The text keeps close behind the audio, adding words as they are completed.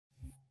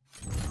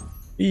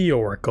The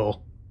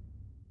Oracle.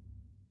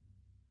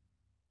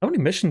 How many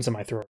missions am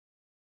I through?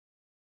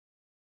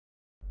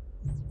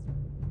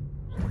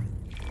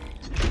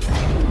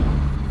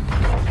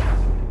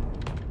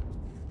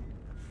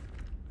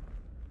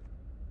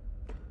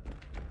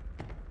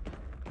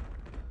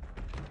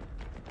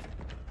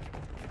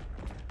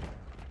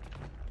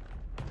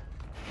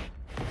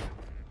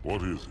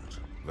 What is it?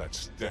 That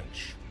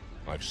stench.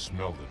 I've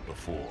smelled it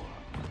before.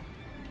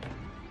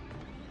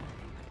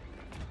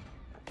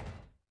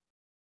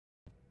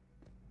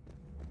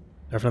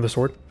 Have another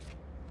sword?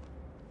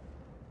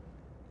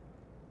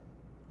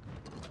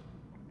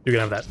 You can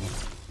have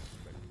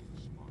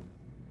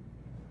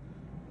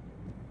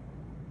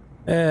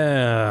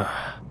that.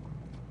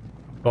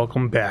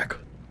 Welcome back,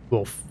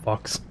 little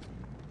fucks.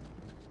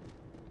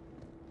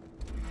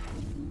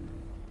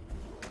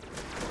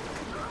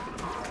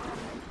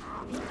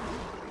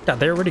 God,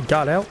 they already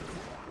got out?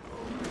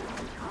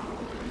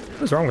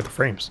 What's wrong with the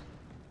frames?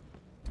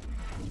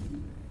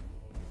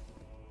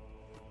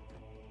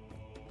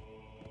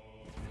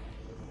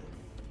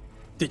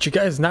 Did you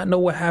guys not know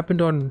what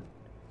happened on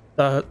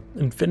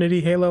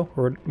Infinity Halo,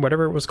 or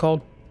whatever it was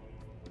called?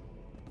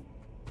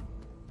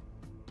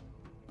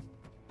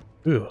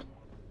 Ew.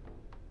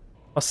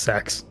 A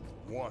sex.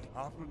 What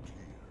happened here?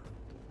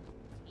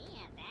 Me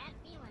have bad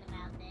feeling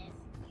about this.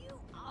 You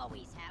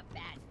always have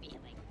bad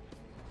feeling.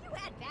 You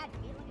had bad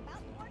feeling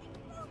about morning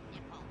food,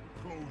 Nickel.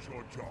 Close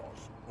your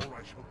jaws, or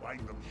I shall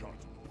bind them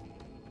shut.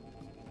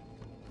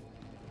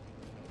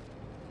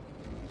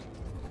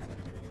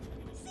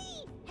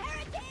 See?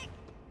 Heretic!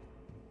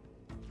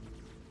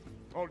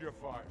 Hold your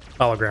fire.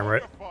 Hologram,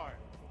 right? Hold your fire.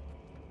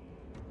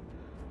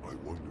 I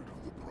wondered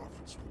who the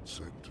prophets would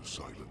send to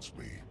silence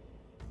me.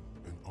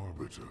 An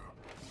arbiter.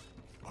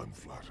 I'm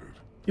flattered.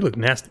 You look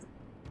nasty.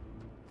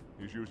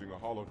 He's using a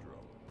hollow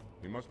drill.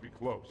 He must be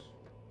close.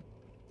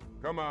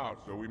 Come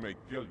out so we may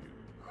kill you.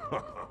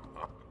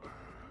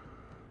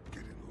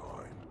 Get in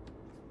line.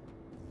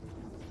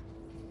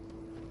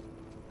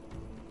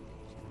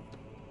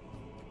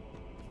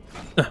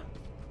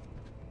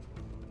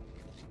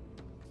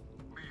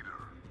 Leader.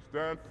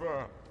 Stand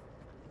firm.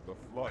 The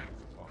flood is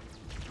upon.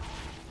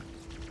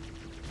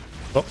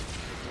 Oh.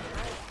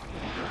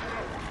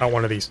 Not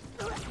one of these.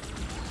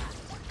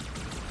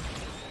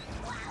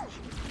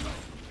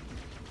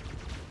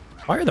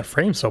 Why are the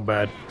frames so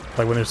bad?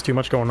 Like when there's too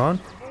much going on?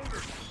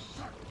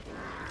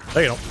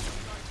 There you go.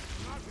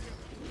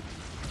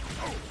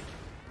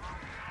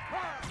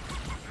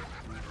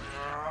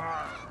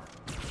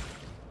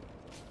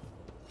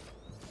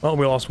 Well,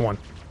 we lost one.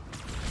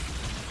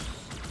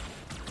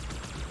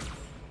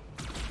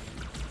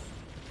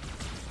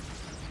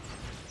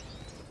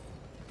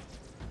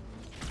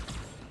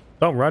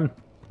 Don't run.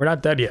 We're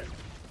not dead yet.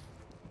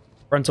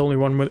 Run's only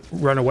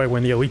run away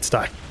when the elites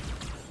die.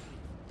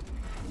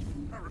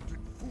 Heretic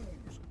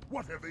fools!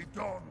 What have they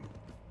done?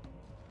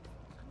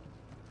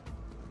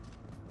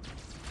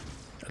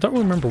 I don't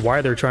remember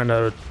why they're trying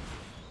to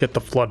get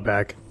the flood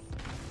back.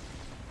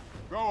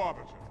 Go,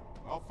 Arbiter.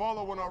 I'll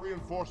follow when our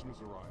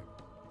reinforcements arrive.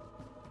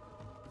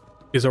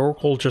 Is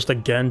Oracle just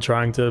again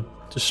trying to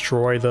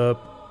destroy the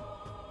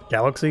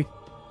galaxy?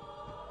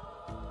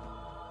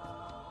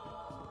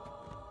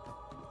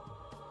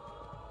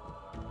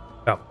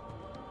 Oh.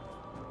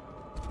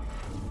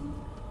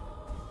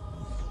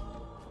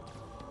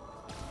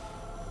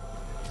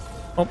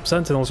 Oh,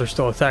 Sentinels are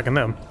still attacking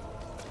them.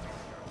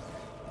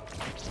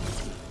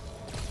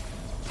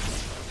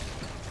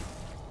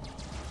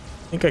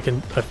 I think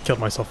I've killed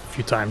myself a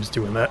few times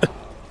doing that.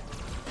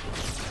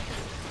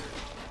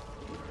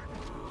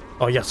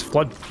 Oh yes,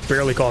 Flood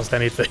barely cost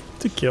anything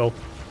to kill.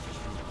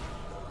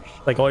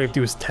 Like all you have to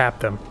do is tap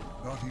them.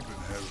 Not even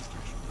heritage.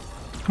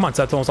 Come on,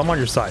 Sentinels, I'm on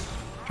your side.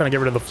 I'm trying to get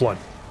rid of the Flood.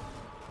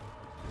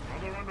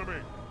 Another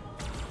enemy.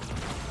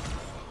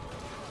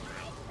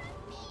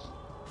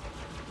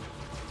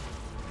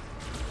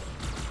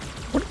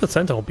 What if the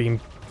Sentinel beam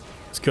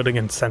is good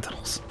against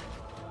Sentinels?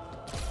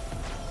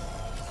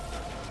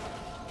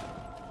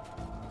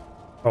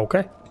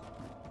 Okay.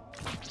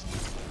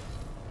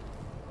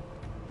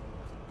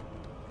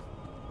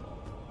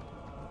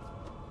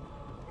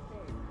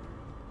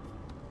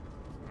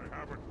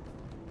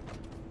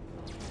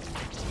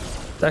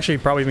 It's actually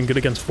probably even good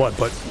against Flood,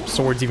 but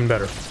Sword's even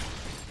better.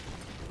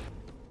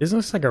 Isn't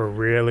this like a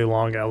really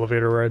long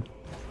elevator ride?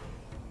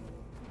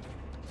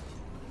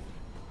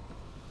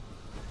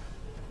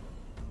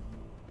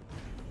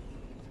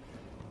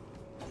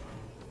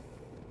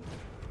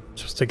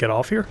 Just to get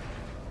off here?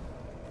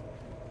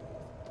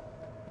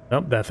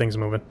 Nope, that thing's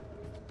moving.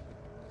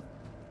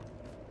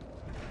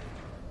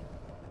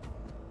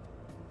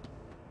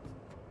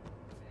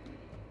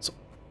 So,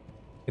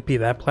 it be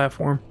that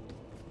platform?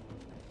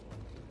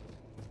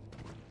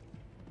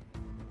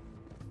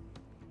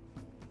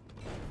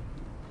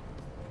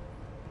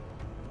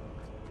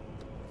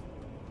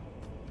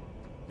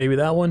 Maybe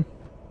that one?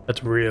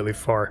 That's really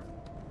far.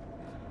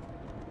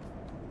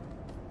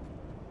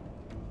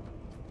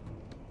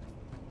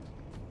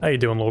 How you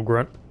doing, little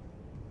grunt?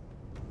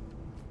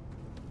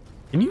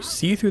 Can you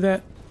see through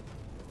that?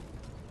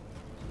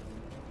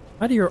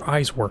 How do your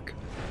eyes work?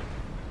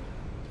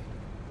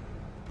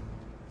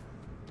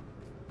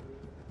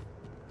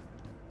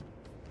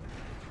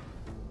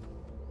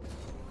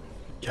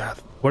 God,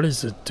 what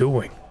is it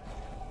doing?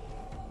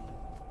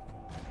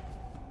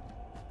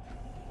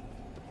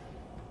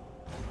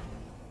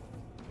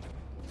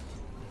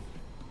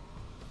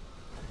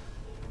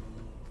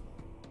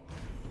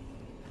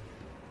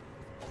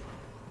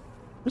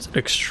 What's it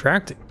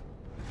extracting?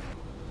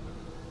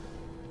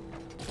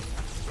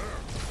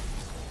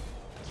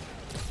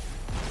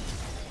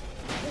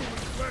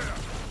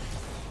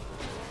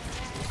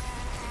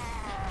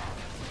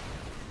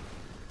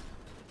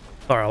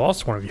 Sorry, I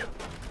lost one of you.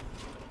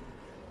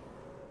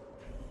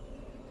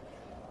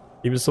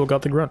 Even still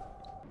got the grunt.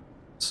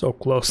 So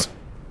close.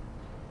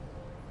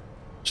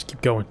 Just keep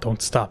going, don't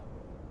stop.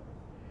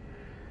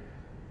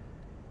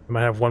 I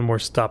might have one more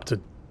stop to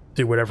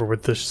do whatever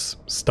with this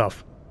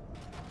stuff.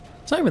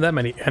 There's not even that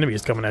many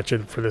enemies coming at you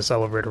for this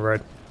elevator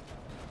ride.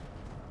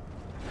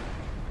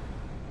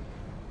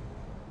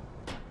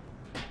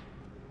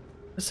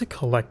 What's it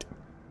collecting?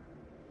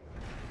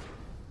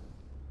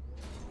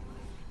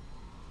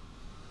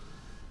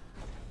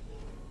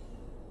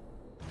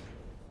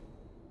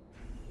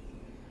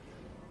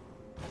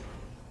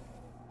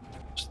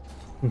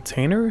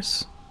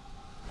 Containers?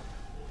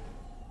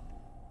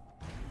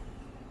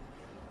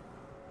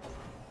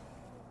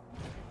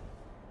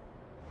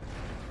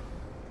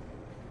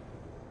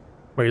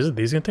 Wait, is it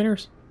these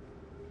containers?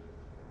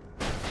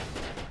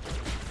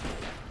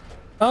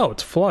 Oh,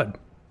 it's flood.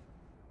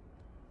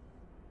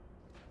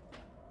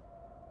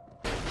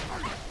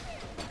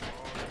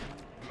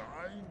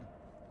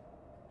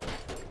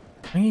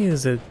 Why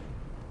is it?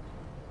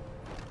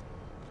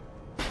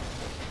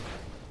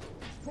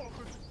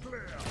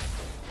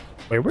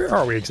 Wait, where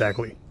are we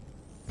exactly?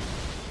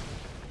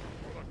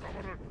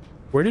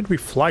 Where did we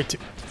fly to?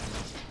 I'm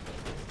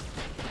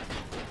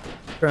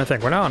trying to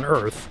think. We're now on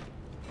Earth.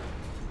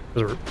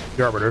 The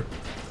Arbiter.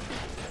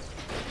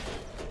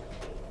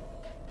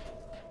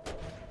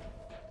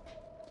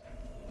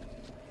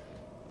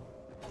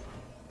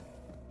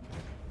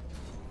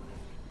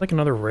 Like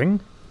another ring?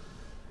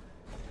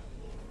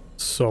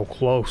 So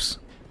close.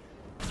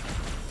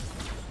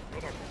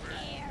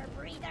 Air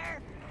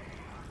breather.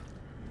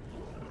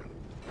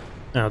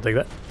 I'll take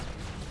that.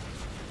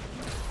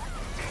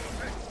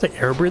 It's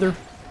like air breather?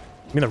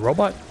 You mean the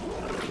robot?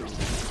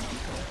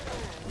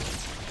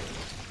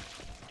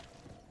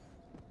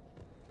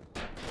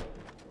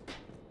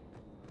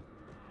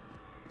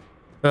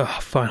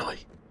 Ugh, finally.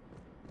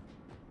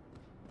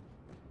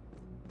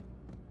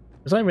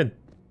 It's not even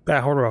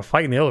that hard of a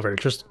fight in the elevator,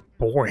 it's just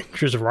boring.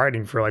 Just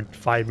riding for like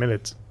 5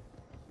 minutes.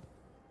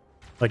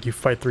 Like you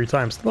fight 3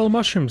 times. The little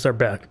mushrooms are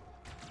back.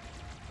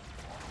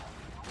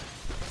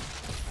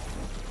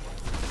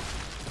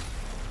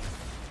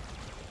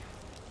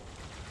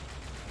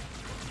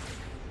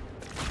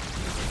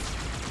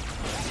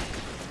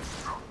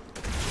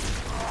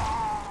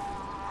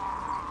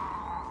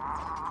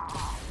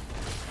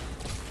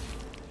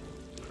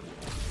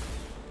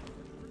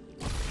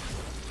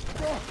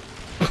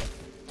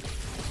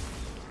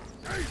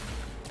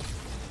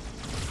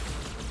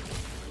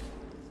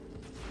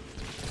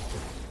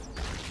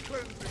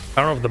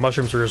 I don't know if the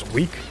mushrooms are just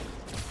weak.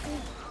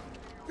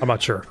 I'm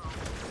not sure.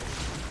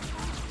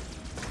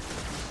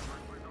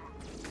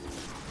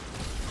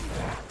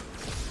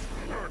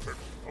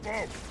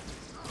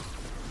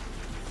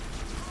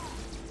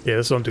 Yeah,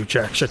 this don't do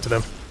jack shit to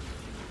them.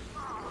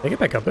 They get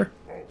back up there.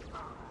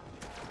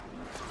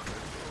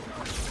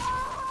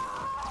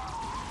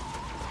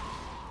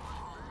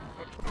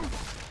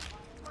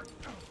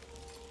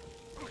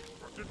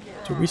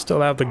 Do we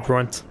still have the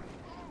grunt?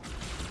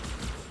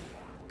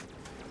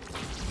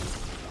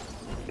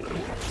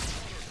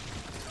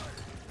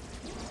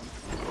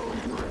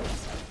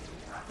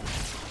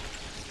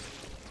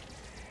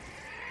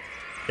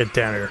 Get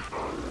down here.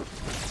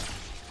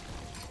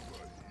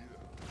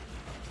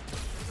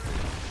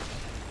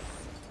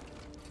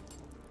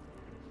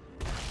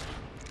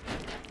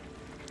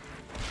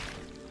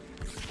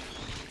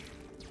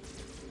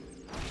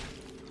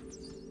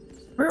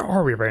 Where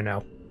are we right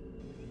now?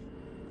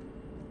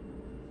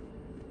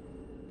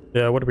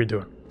 Yeah, what are we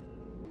doing?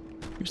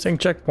 Keep saying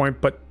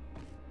checkpoint, but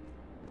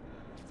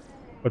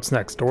what's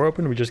next? Door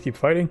open? We just keep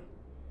fighting?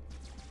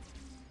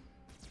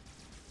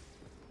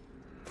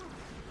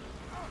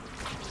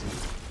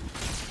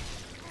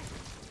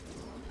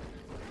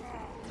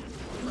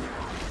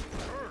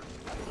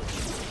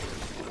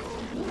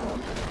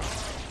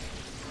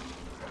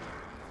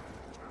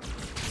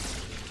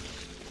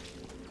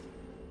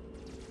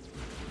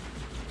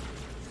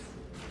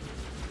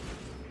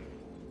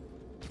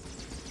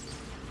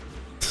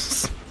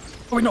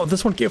 Oh no,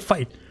 this one can't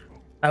fight.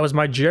 That was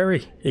my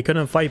Jerry. He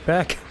couldn't fight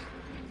back.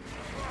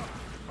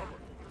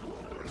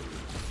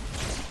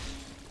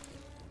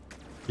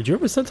 Did you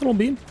have a sentinel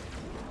beam?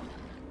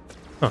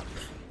 Huh.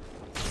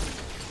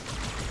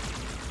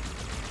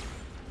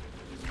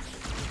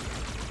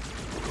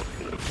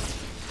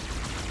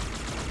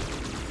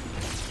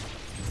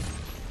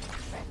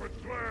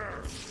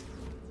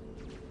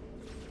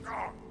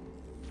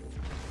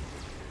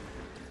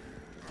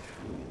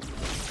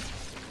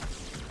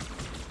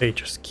 They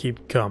just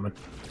keep coming.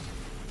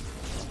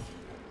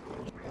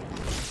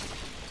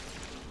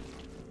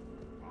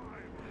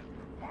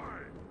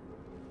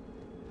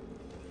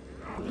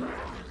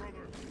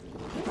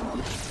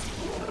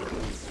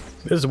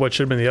 This is what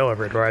should have been the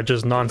elevator, right?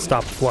 Just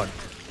non-stop flood.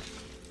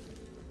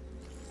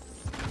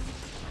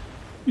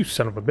 You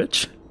son of a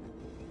bitch.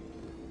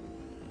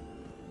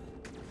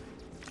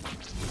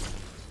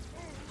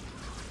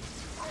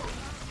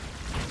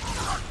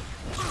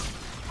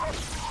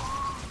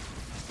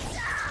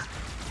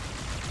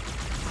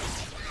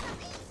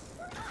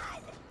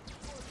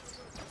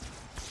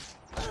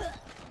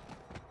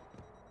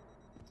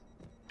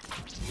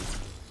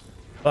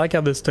 I like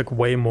how this took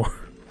way more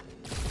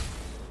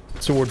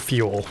sword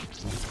fuel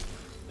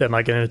than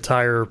like an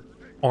entire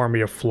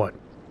army of flood.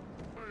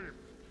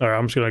 Alright,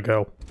 I'm just gonna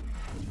go.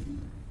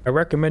 I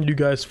recommend you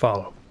guys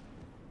follow.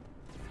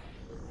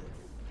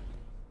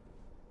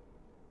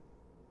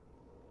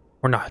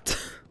 Or not.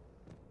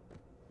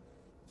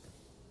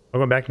 I'm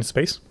going back into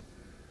space.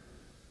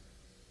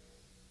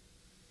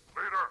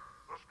 Leader,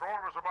 the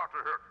storm is about to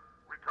hit.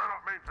 We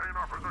cannot maintain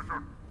our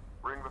position.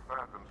 Bring the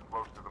Phantoms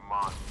close to the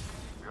mine.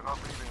 We are not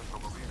leaving until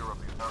the leader of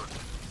the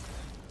heretic.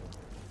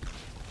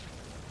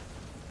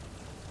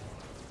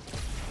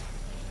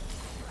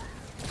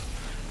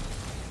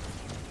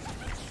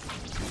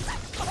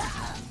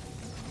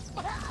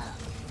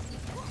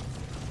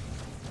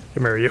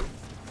 Come here, you. We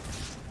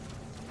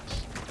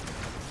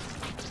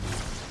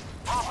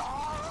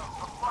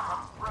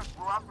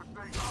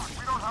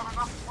don't have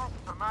enough troops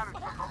to manage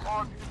such a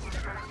large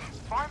infestation.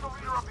 Find the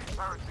leader of these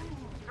heretics.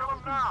 Kill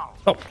him now.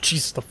 Oh,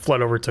 jeez, the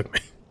flood overtook me.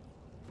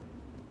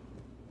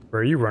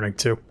 Where are you running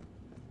to?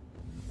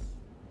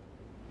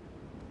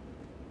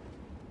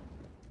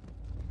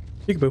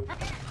 Peekaboo.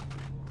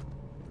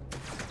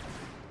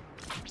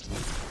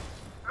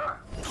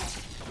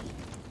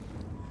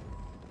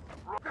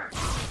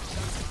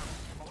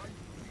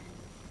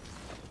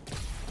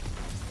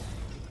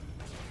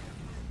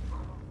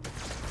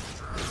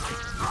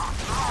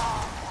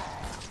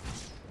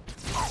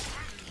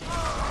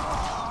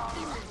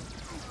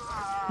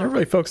 I never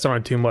really focused on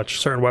it too much.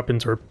 Certain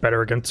weapons were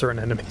better against certain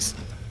enemies.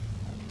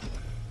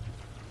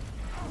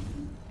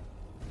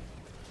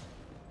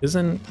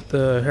 Isn't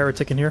the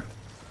heretic in here?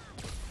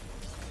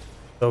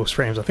 Those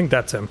frames, I think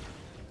that's him.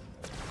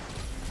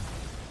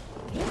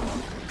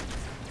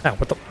 Ah,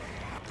 what the?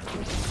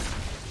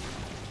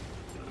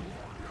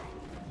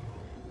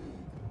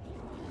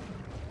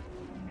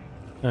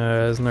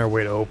 Isn't there a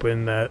way to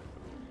open that?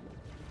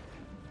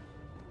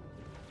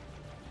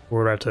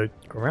 Or do I have to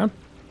go around?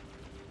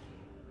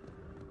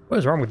 What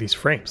is wrong with these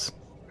frames?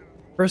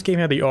 First game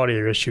had the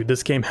audio issue,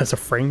 this game has a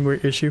frame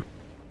rate issue.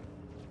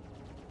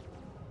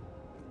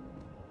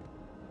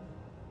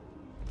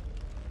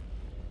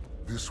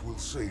 This will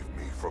save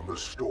me from the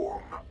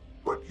storm,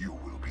 but you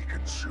will be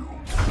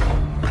consumed.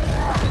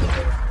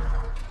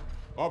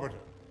 Arbiter,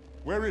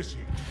 where is he?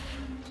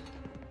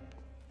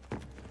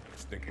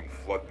 Stinking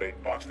floodbait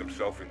boxed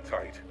himself in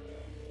tight.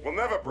 We'll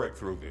never break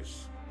through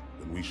this.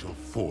 Then we shall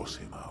force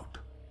him out.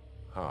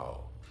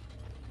 How?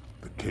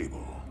 The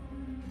cable.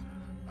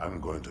 I'm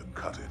going to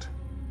cut it.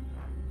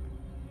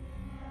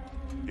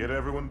 Get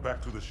everyone back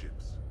to the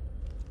ships.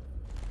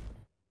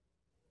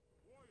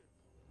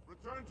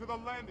 Return to the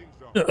landing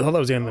zone. I thought that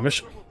was the end of the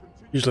mission.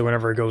 Usually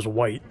whenever it goes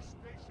white.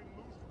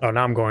 Oh,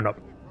 now I'm going up.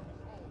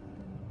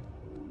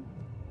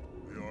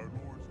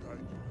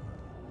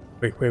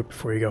 Wait,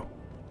 before you go.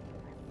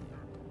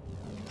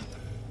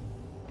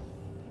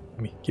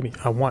 Give me,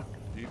 I want.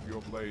 Keep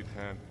your blade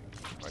handy.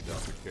 I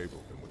doubt the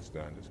cable can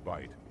withstand his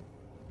bite.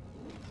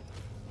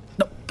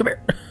 No, come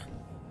here.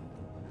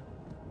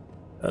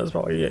 That's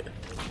probably it.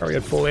 Probably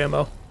had full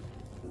ammo.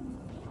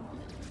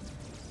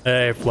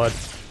 Hey, flood.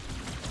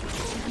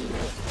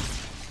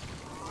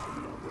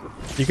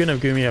 You couldn't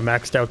have given me a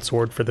maxed out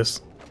sword for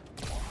this.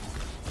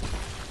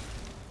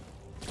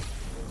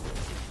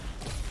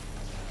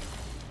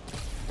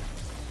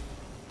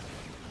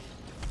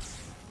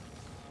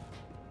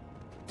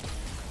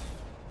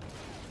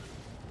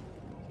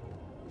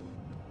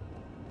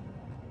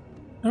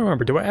 I don't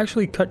remember, do I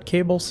actually cut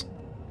cables?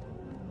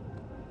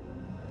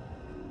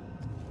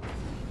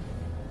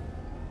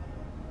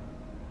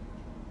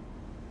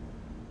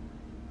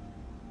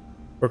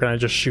 Or can I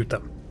just shoot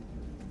them?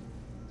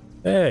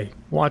 Hey,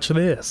 watch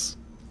this.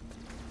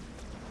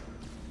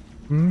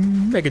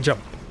 Make a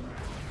jump.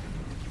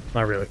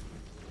 Not really.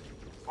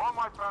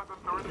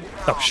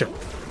 Oh shit.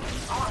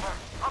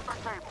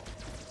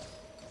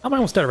 I'm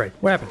almost dead already.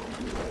 What happened?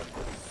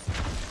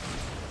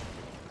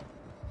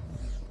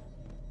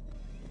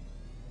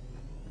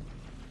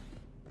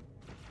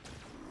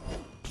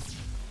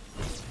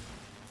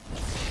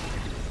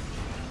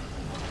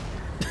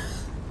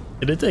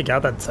 Did it take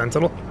out that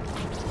sentinel?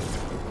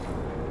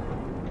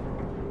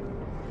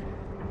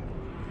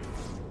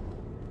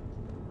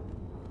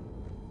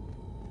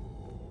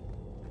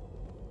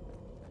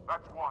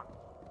 That's one.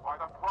 By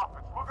the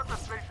prophets, look at the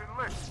station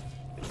list.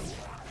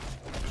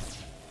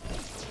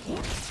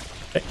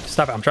 Hey,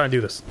 stop it. I'm trying to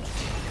do this.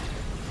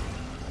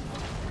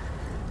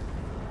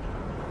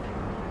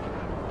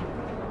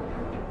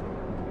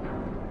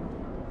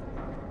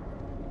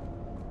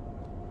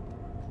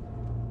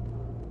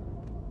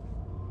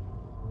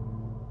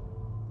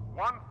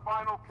 One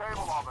final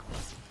cable of it.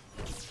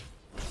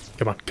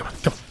 Come on, come on,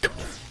 come on, come on.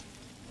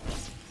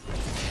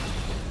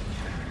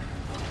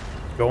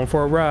 Going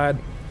for a ride.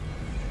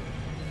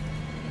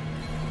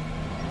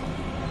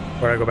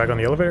 Where do I go back on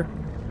the elevator?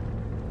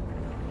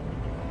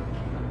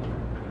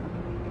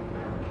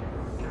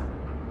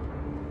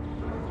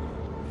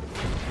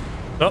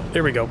 Oh,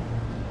 here we go.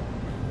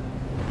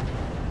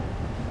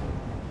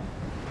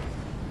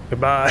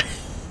 Goodbye.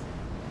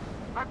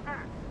 That's it.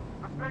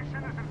 The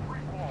station is in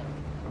free fall.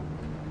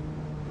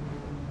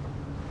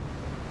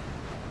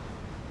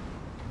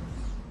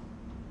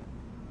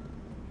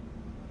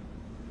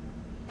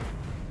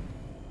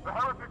 The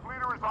heretic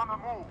leader is on the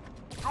move.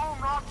 Do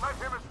not let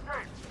him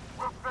escape.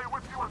 We'll stay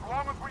with you as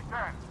long as we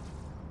can.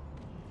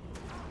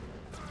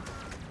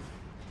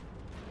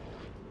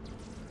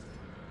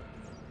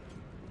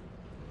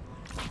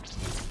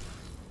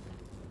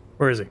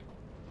 Where is he?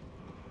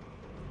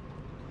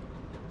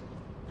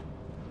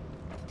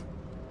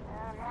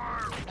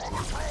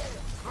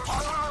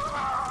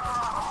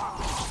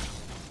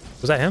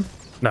 Was that him?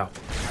 No.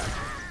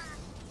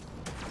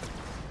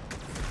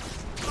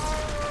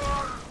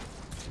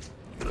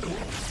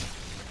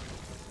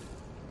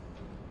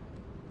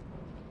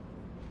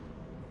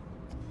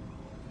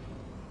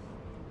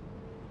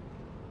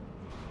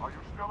 Are you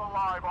still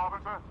alive,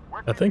 Arbiter?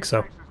 I think so.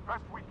 As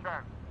best we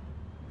can.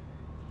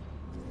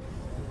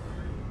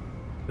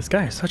 This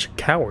guy is such a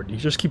coward. He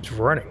just keeps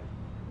running.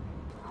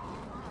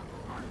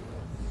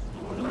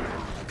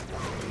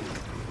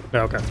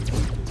 Okay.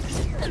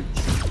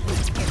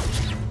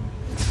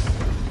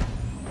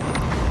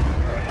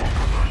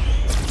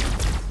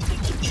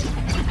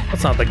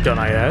 That's not the gun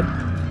I had.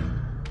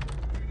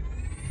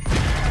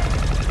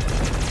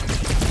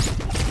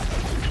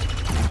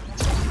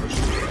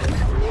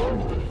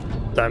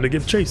 Time to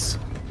give chase.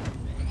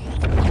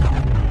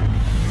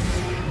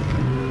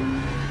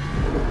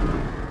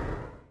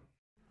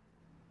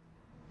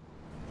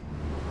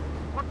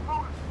 What's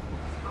noticed?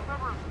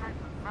 Remember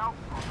Station's mouth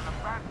from an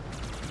abandoned.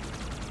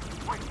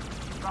 Wait,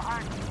 the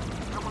hangar.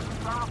 There was a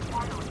Sarah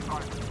fire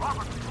inside.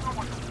 Robert, you know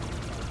what to do.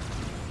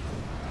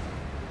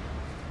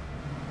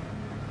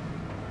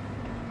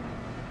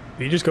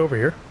 Did you just go over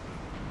here?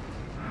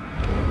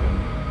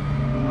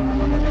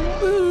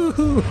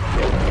 Woohoo!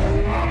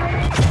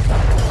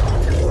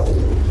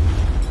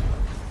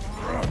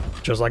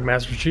 Just like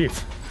Master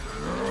Chief.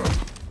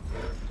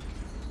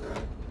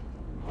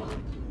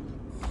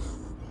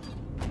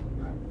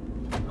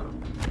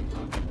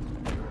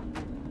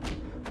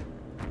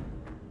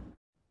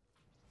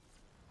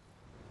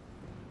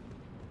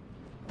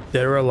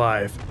 Dead or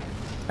alive?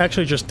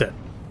 Actually, just dead.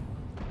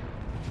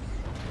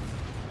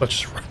 Let's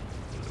just run.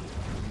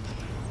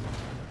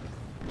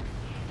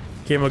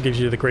 Camo gives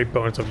you the great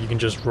bonus of you can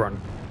just run.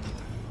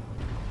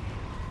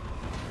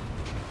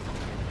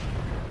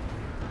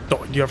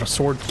 Oh, you have a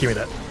sword? Give me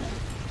that.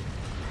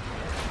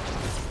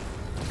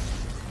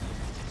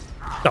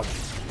 No.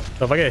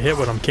 So if I get hit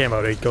when I'm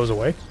camoed, it goes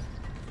away.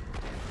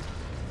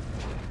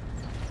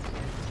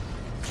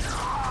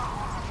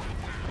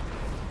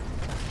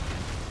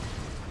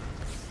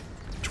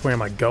 Which way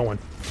am I going?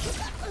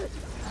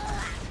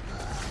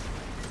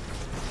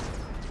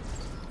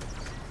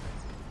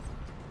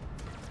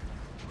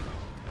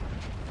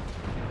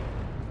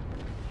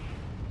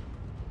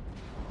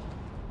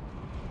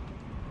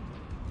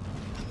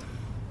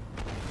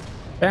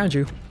 Found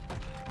you.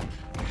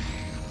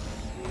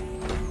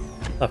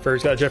 That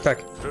fairy's got a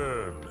jetpack.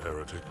 Turn,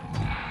 heretic.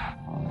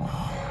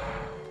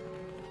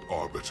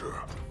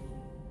 Arbiter,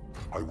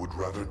 I would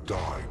rather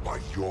die by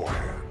your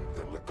hand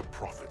than let the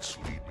prophets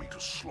lead me to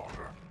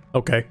slaughter.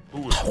 Okay.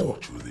 Who has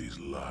taught you these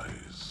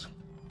lies?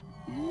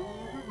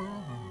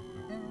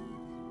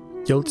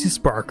 Guilty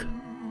Spark.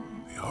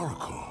 The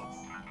Oracle.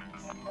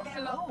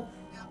 Hello,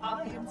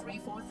 I am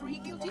 343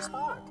 Guilty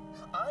Spark.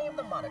 I am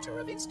the monitor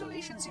of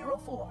Installation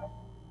 04.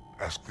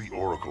 Ask the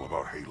Oracle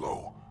about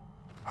Halo.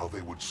 How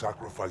they would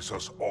sacrifice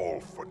us all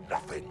for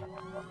nothing.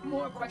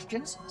 More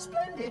questions?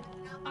 Splendid.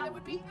 I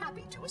would be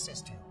happy to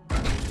assist you.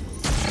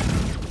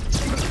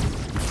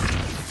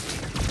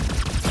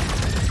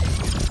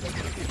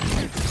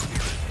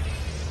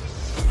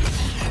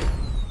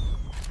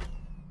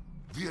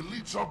 The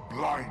elites are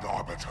blind,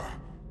 Arbiter.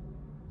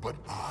 But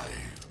I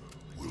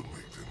will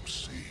make them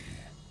see.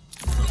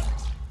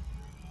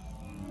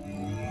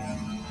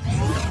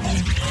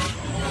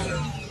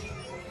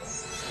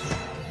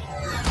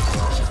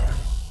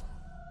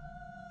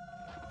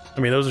 I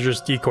mean, those are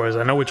just decoys.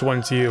 I know which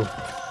one's you.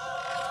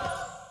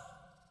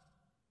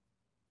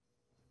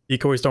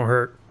 Decoys don't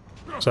hurt.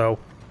 So.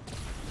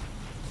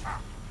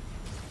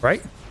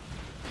 Right?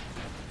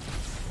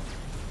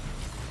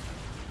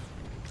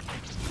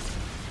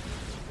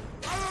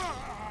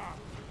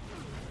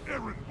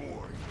 Errand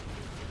boy.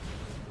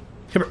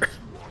 Come here.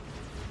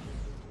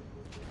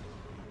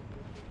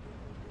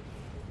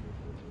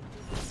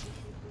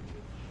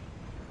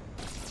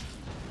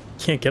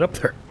 can't get up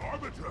there.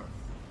 Arbiter,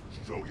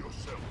 show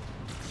yourself.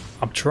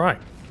 I'm trying.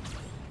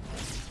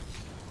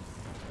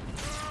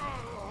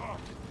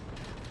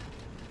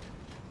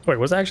 Wait,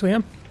 was that actually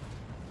him?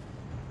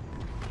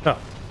 Oh.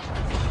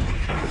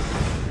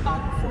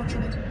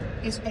 Unfortunate.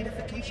 His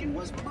edification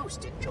was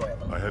most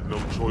enjoyable. I had no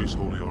choice,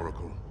 Holy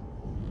Oracle.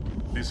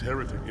 This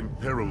heretic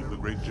imperiled the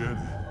great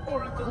journey.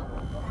 Oracle,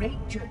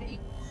 great journey.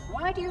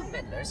 Why do you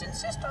meddlers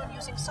insist on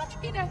using such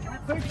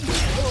inaccurate verbiage?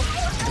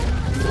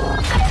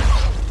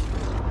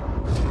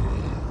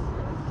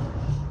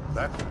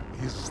 That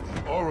is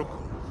the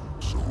Oracle.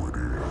 So it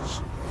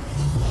is.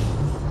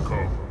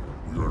 Come,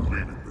 we are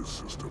leaving this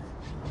system.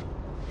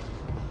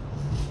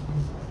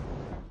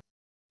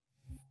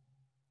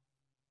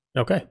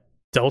 Okay.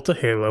 Delta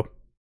Halo.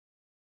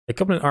 A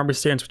Covenant army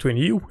stands between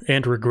you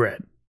and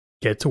regret.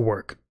 Get to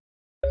work.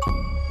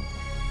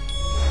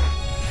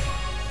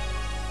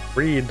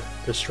 Read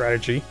the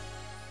strategy.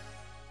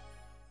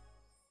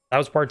 That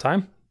was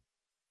part-time?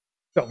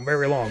 Felt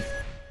very long.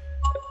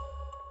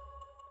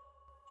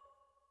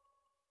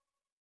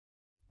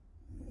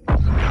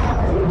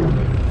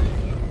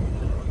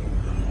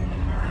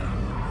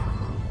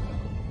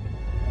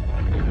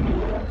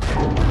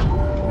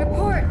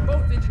 Report!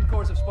 Both engine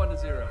cores have spun to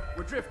zero.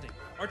 We're drifting.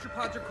 Archer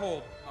pods are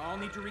cold. I'll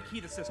need to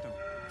rekey the system.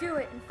 Do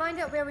it and find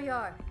out where we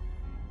are.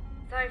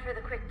 Sorry for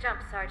the quick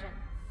jump, Sergeant.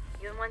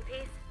 You in one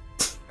piece?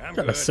 I'm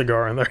Got good. a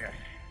cigar in there.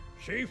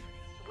 Chief?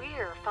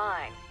 We're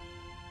fine.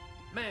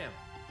 Ma'am,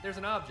 there's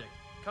an object.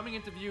 Coming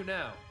into view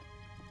now.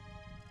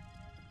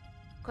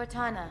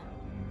 Cortana,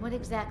 what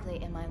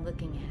exactly am I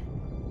looking at?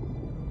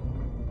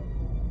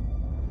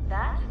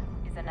 That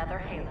is another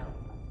Halo.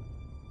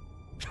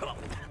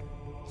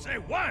 Say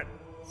what?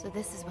 So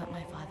this is what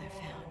my father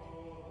found.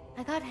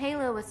 I thought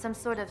Halo was some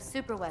sort of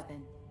super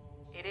weapon.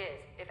 It is.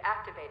 If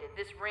activated,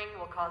 this ring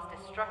will cause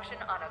destruction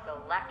on a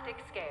galactic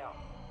scale.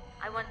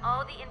 I want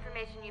all the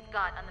information you've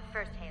got on the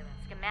first Halo.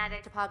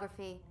 Schematic,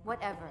 topography,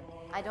 whatever.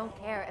 I don't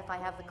care if I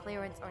have the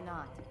clearance or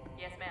not.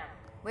 Yes, ma'am.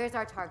 Where's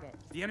our target?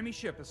 The enemy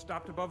ship has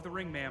stopped above the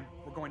ring, ma'am.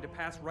 We're going to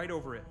pass right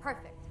over it.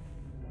 Perfect.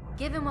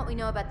 Given what we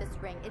know about this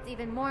ring, it's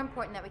even more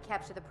important that we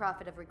capture the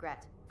Prophet of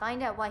Regret.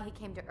 Find out why he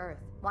came to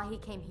Earth, why he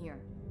came here.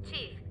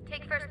 Chief,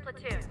 take first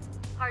platoon.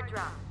 Hard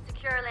drop.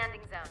 Secure a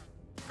landing zone.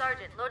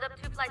 Sergeant, load up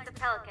 2 flights of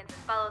Pelicans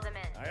and follow them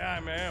in. Aye, aye,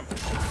 ma'am.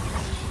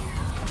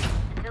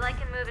 Until I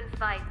can move and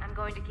fight, I'm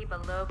going to keep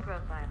a low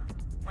profile.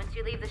 Once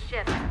you leave the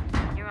ship,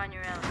 you're on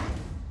your own.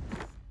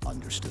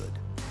 Understood.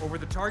 Over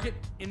the target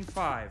in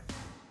 5.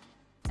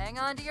 Hang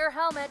on to your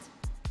helmet.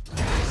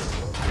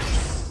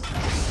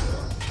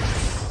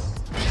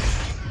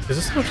 Is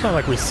this the first time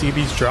like we see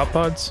these drop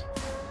pods?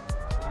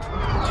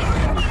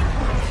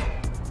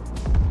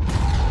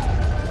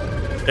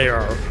 They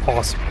are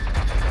awesome.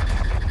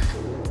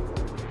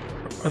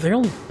 Are they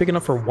only big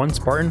enough for one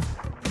Spartan?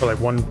 Or like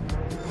one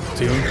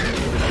platoon?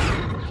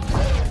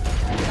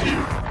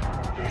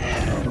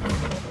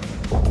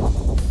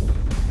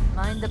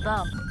 Mind the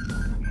bump.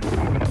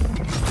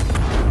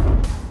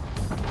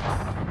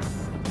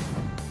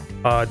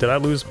 Did I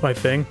lose my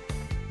thing?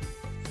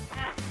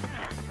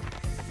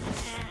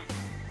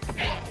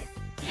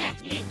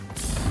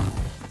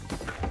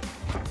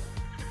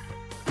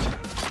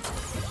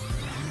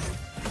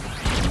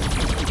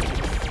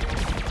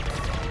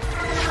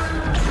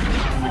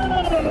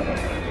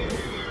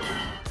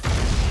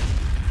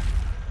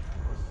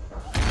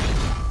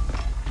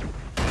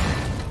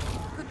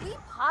 Could we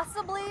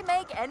possibly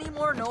make any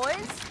more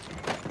noise?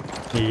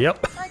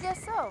 Yep. I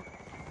guess so.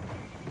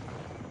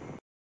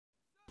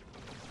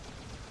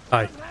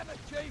 Hi.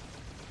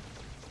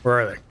 Where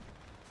are they?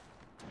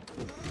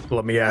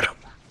 Let me at them.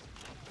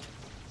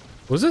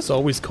 Was this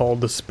always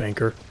called the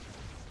Spanker?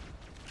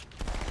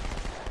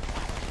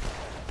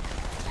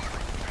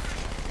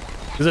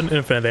 Is it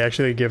Infinite? They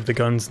actually give the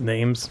guns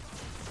names.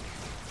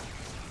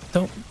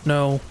 Don't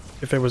know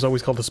if it was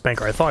always called the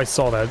Spanker. I thought I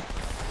saw that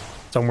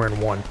somewhere in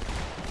 1.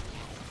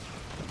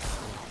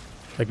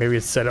 Like maybe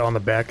it said it on the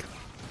back.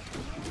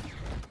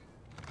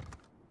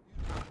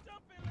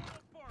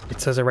 It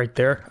says it right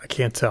there. I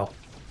can't tell.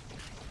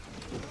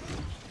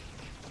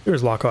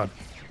 Here's lock on.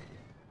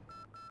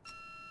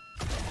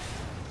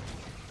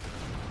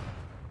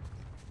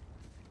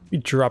 Let me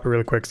drop it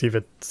really quick, see if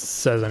it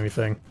says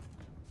anything.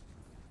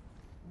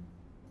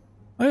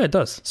 Oh yeah, it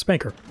does.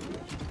 Spanker.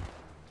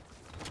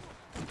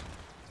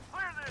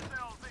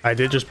 I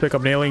did just pick up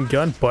an alien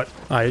gun, but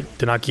I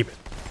did not keep it.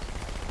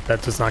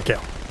 That does not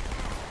count.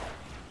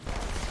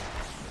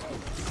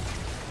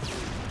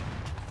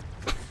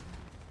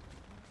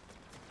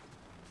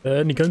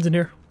 Any guns in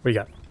here? What do you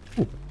got?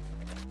 Ooh.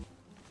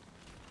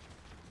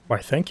 Why,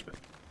 thank you.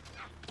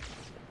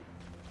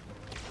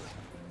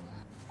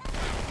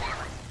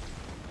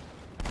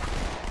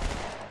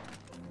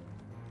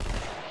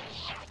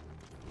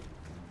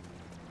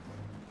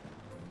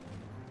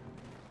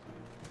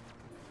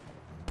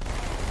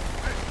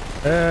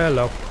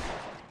 Hello.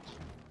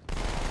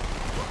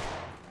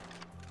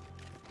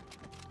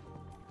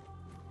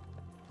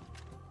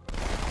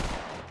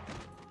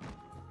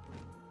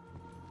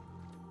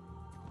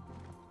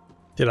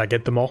 Did I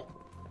get them all?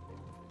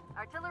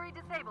 Artillery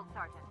disabled,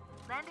 Sergeant.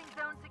 Landing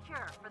zone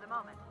secure for the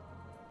moment.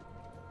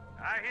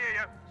 I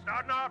hear you.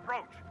 Starting our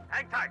approach.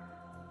 Hang tight.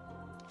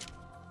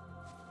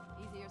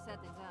 Easier said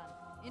than done.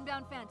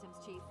 Inbound Phantoms,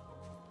 Chief.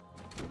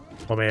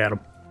 Let me at them.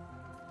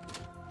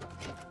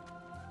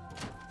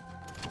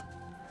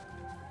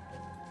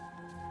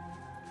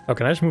 Oh,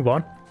 can I just move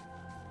on?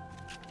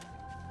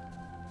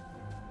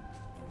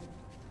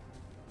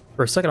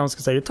 For a second, I was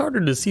gonna say it's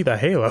harder to see the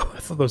halo. I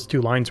thought those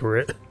two lines were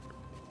it.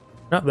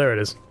 Oh, there it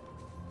is.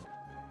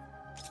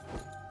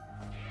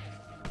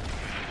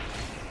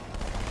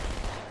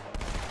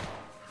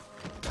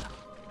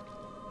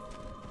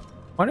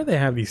 Why do they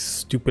have these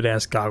stupid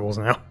ass goggles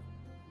now?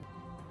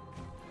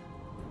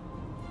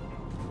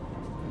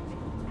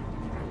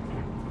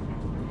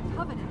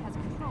 Covenant has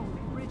control of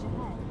the bridge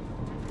ahead.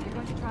 They're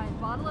going to try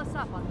and bottle us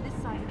up on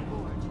this side of the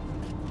gorge.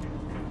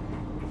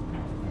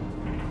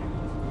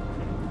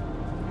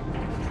 The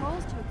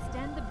controls to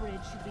extend the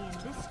bridge should be in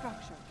this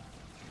structure.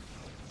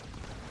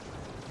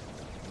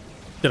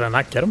 Did I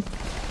not get him?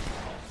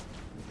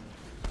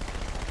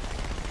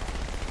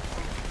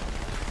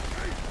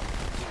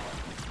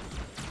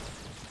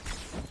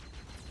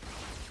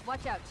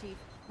 Watch out, Chief.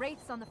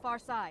 Wraiths on the far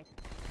side.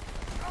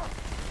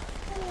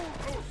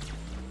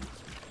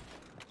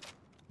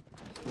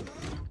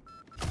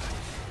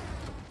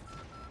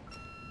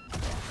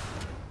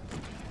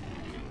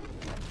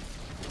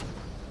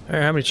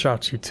 Hey, how many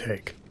shots you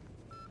take?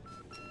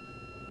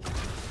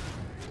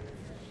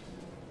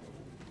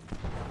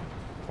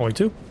 Only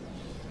 2?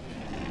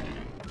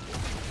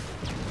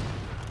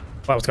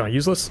 Wow, it's kind of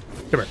useless.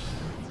 Come here.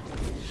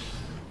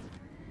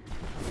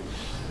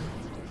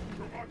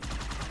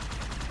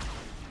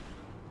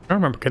 I don't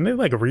remember. Can they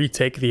like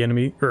retake the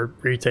enemy or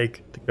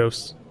retake the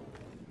ghosts?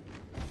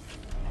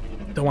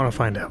 Don't want to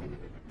find out.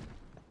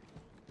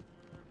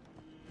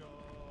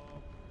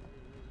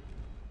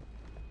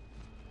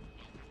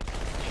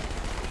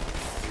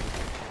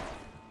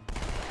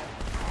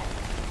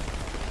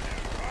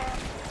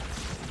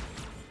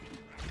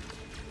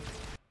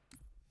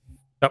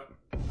 Yep.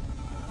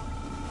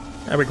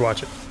 Now we can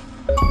watch it.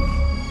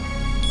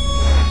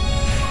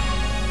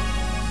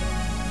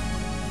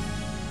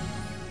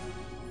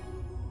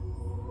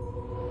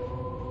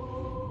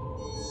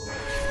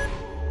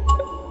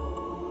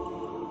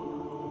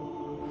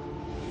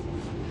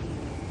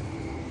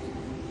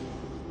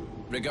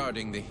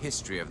 Regarding the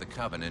history of the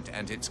Covenant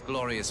and its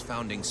glorious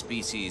founding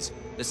species,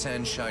 the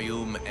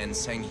San-Shayum and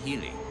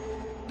Sanghili,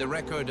 the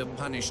record of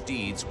punished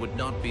deeds would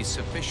not be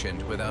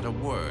sufficient without a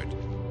word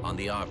on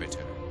the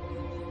Arbiter.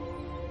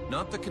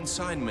 Not the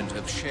consignment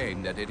of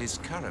shame that it is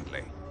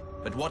currently,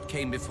 but what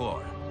came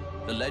before,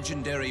 the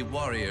legendary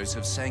warriors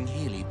of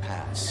Sanghili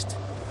past.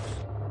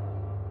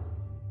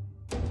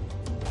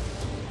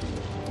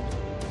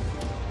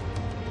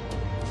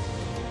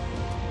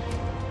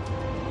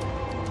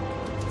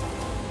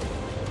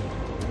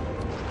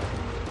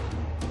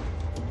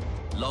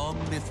 Long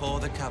before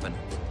the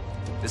Covenant,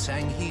 the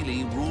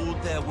Sanghili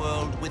ruled their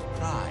world with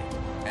pride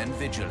and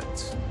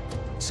vigilance,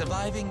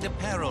 surviving the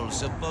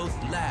perils of both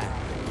land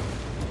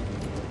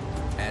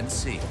and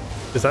sea.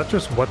 Is that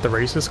just what the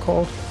race is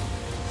called?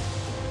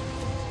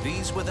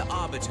 These were the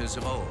arbiters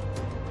of old,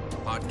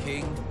 part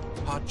king,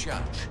 part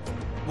judge,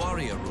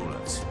 warrior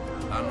rulers,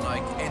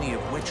 unlike any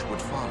of which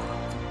would follow.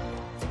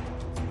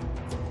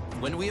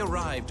 When we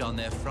arrived on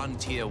their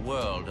frontier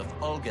world of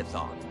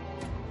Olgathon,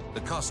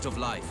 the cost of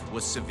life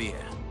was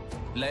severe.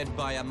 Led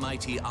by a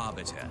mighty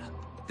arbiter,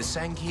 the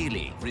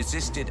Sanghili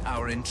resisted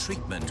our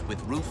entreatment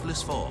with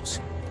ruthless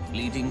force,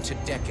 leading to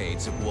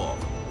decades of war.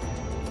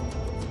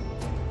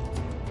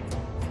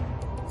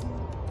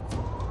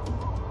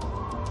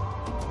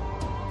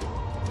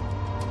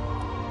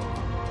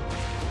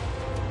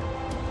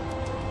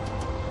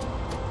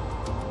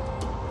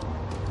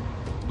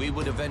 We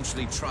would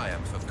eventually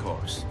triumph, of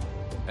course.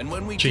 And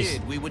when we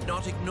did, we would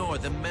not ignore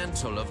the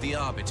mantle of the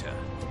Arbiter.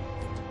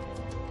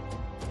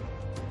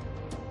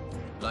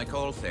 Like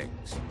all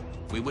things,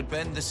 we would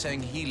bend the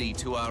Sanghili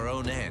to our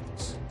own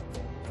ends.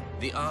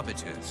 The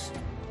Arbiters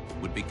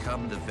would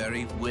become the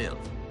very will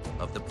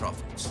of the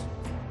Prophets.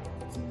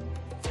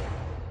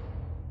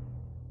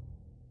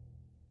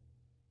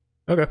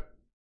 Okay.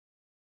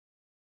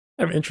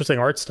 They have an interesting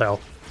art style.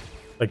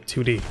 Like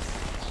 2D.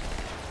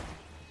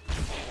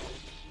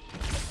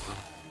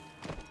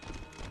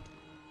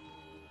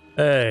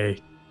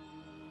 Hey.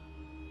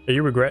 Hey,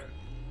 you regret?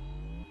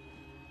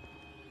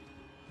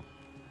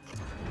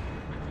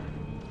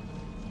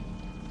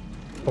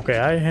 Okay,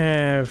 I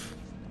have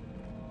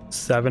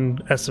 7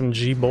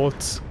 SMG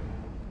bullets.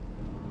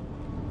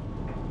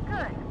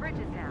 Good, the bridge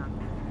is down.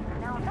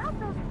 Now about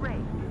those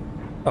wraiths.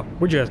 Oh,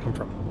 where'd you guys come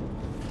from?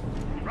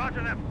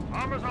 Roger them.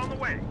 Armor's on the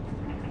way.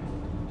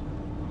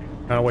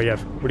 What do you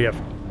have? What do you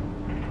have?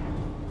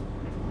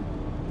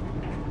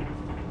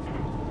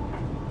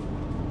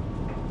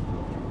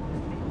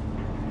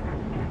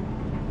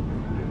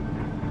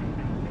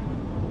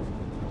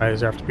 Alright,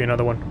 there have to be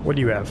another one. What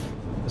do you have?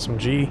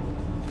 SMG.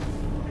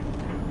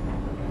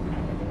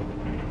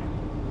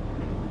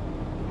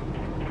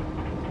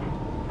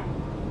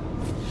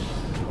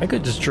 I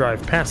could just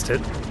drive past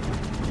it.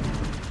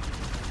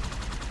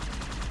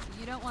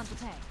 You don't want the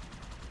tank.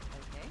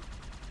 Okay.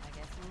 I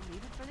guess we'll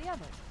leave it for the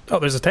others. Oh,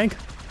 there's a tank.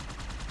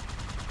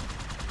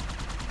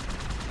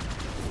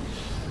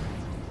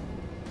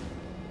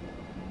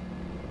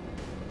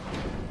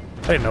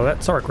 I didn't know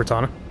that. Sorry,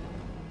 Cortana.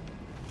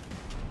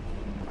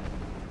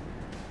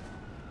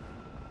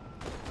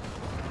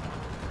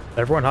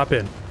 Everyone hop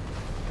in.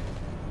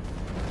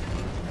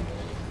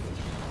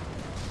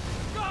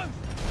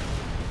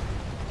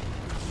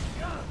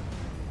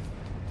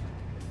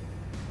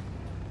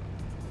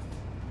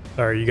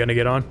 Are you gonna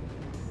get on?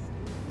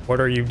 What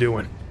are you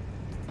doing?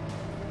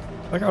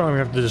 Like, I don't even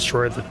have to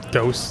destroy the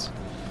ghosts.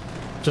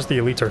 Just the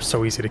elites are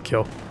so easy to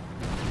kill.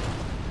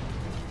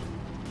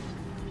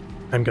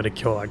 I'm gonna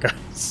kill that guy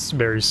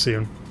very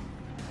soon.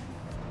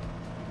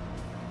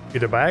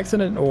 Either by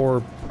accident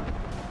or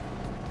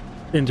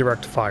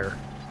indirect fire.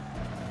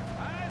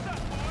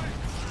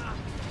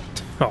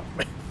 Oh,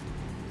 man.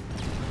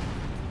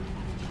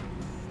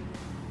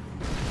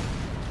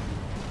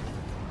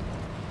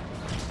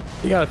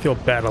 You gotta feel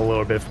bad a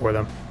little bit for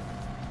them.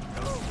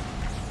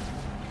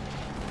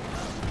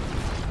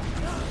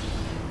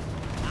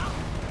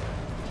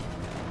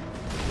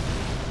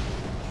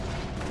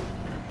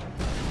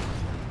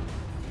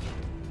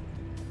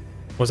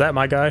 Was that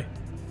my guy?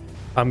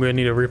 I'm gonna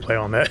need a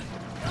replay on that.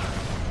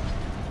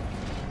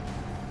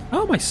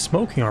 How am I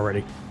smoking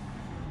already?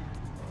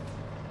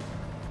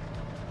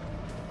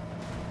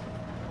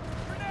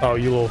 Oh,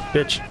 you little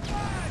bitch.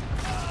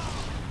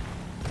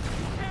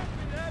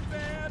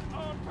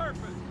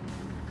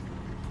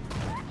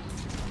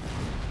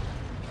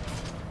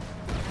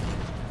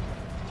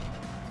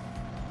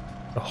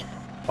 Oh,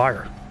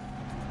 fire.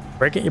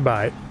 Break it, you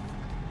buy it.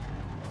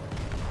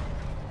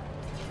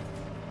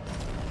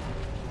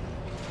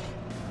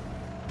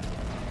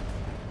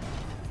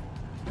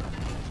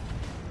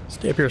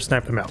 Stay up here,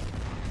 snipe them out.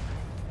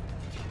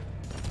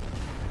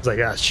 It's like,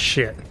 ah,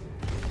 shit.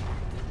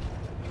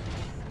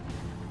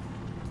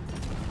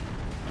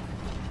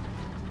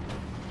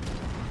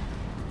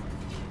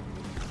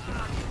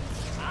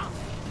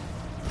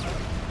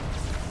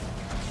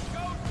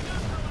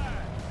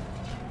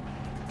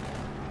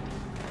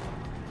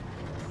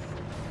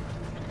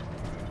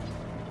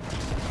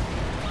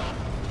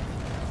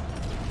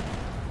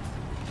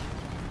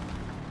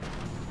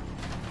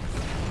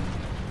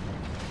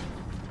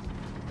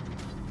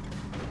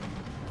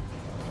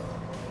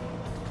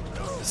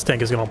 This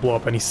tank is gonna blow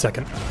up any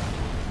second.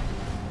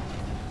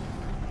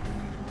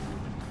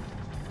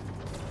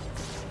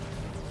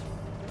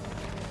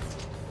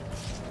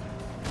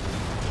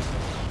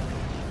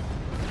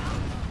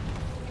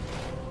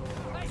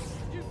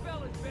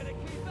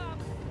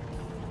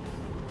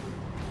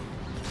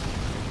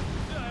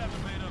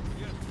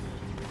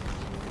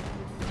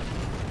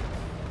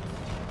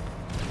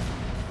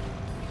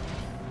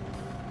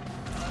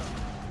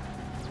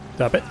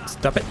 Stop it.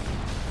 Stop it.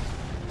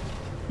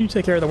 You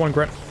take care of the one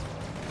grunt.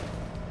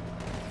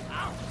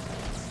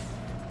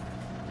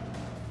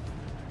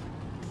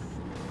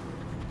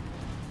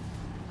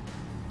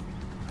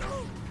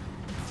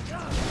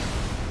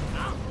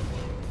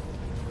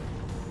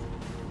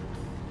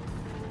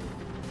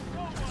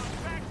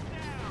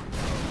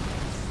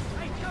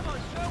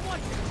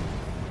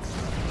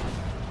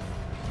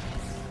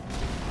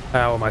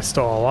 How am I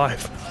still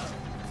alive?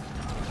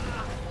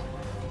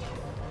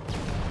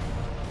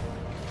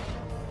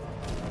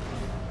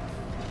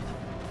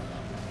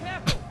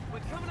 Careful! We're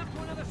coming up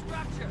to another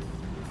structure.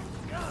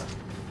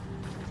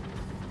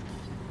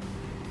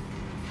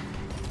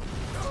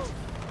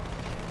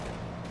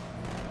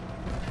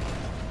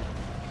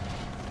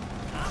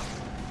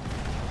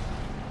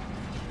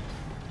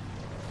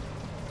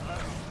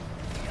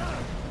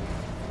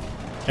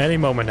 Any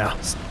moment now,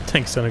 this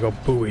tank's gonna go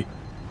booey.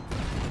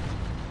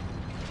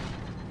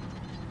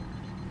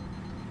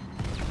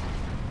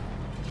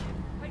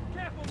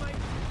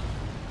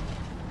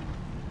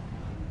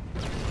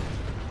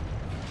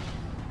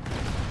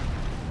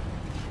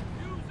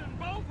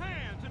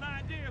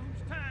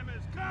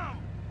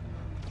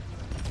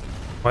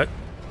 What?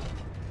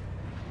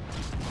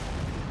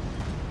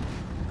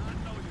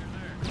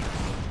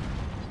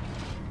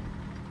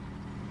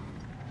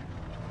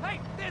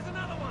 Hey, there's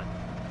another one.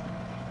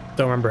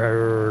 Don't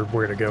remember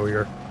where to go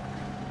here.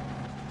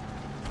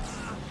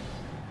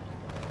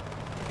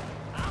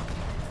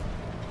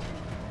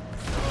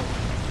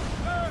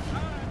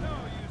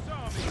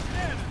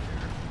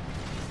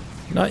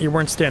 No, you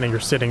weren't standing, you're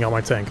sitting on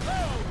my tank.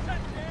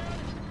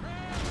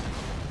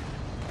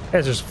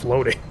 It's just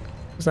floating.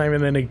 There's not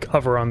even any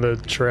cover on the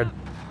tread.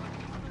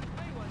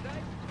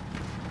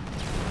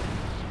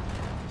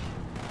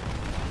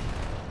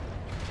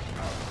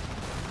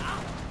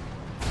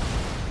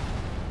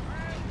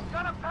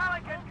 Got a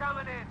pelican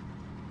coming in.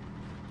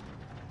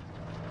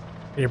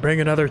 Can you bring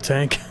another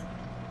tank?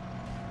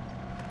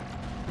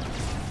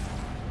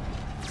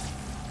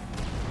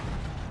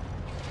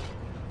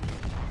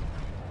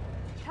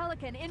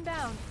 Pelican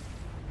inbound.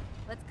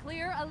 Let's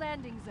clear a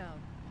landing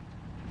zone.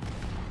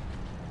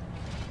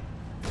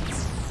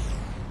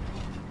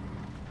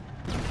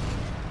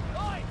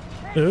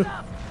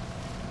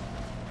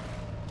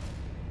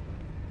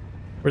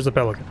 Where's the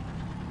pelican?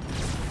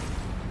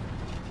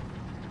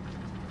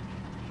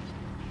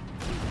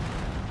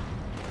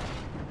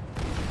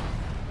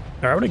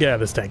 Alright, I'm gonna get out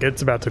of this tank.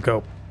 It's about to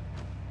go.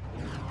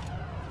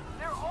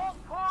 They're all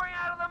pouring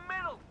out of the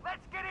middle.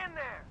 Let's get in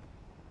there.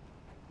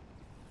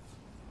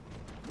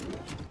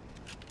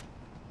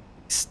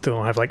 Still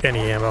don't have like any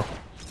ammo.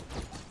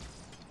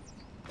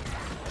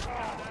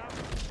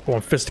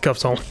 Going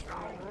fisticuffs home.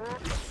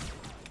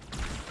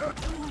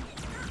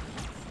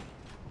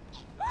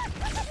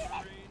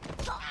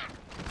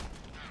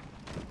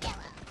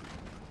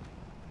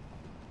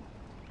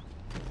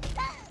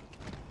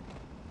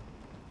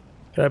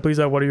 Can I please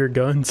have one of your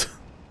guns?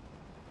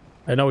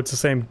 I know it's the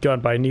same gun,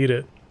 but I need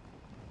it.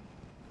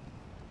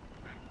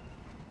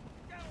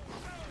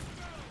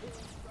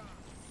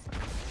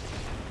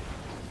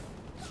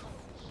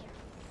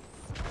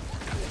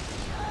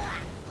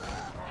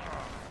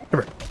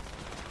 Come here.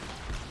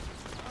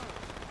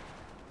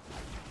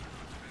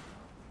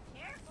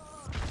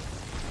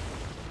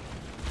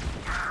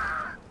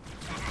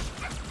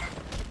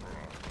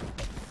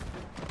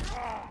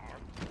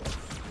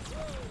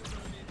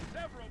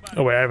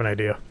 Oh wait, I have an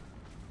idea.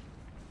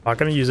 Not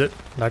gonna use it.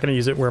 Not gonna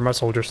use it. Where are my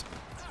soldiers?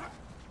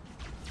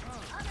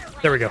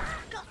 There we go.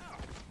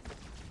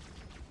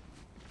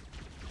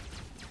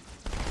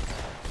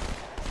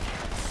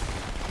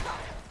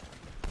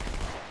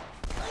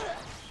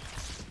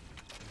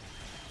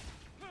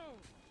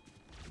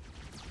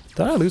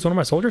 Did I lose one of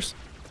my soldiers?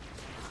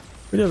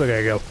 Where did the other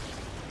guy go?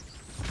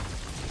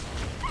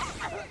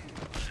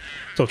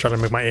 Still trying to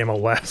make my ammo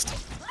last.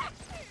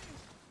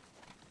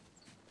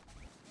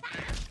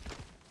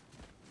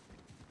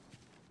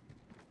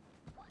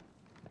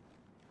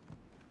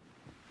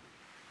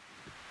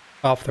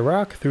 Off the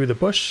rock, through the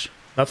bush,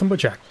 nothing but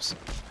jackals.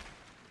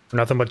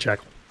 Nothing but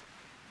jackal.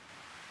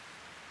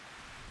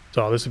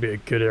 So this would be a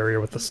good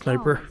area with the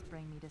sniper.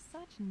 Bring me to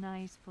such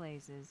nice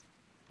places.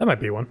 That might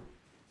be one.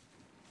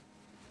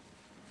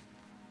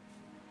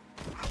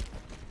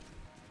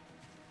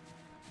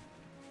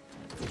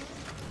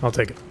 I'll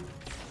take it.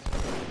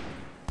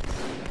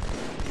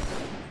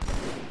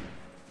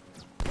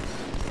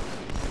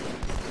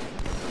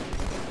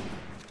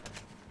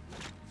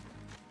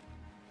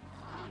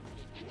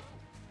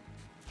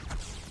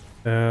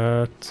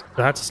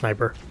 That's a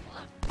sniper.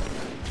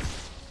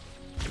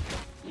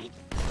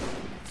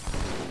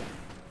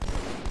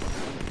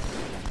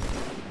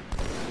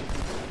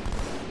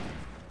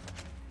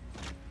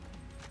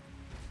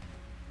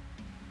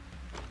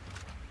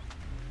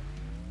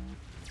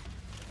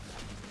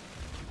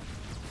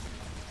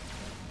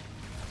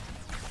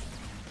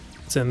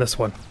 It's in this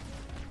one.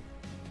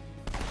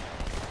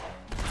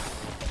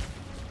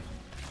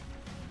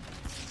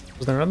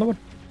 Was there another one?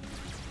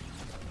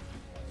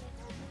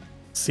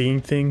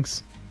 Seeing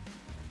things.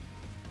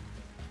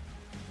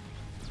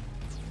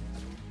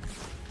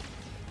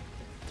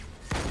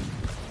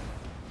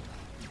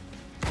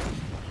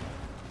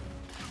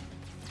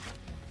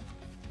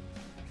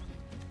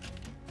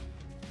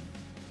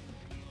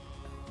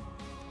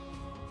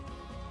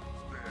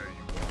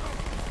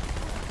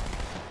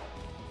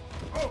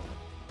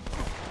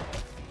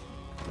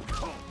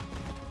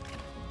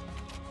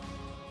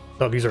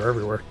 Oh, these are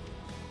everywhere.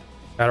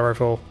 Battle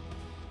rifle.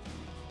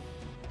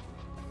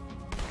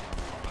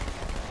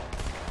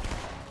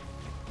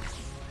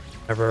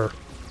 Never.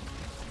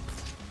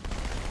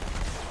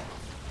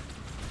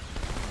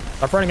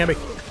 Stop running at me.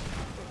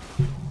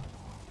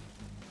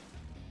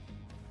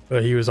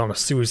 He was on a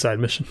suicide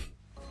mission.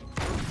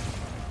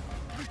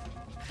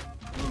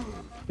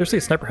 Seriously,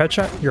 a sniper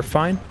headshot? You're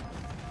fine?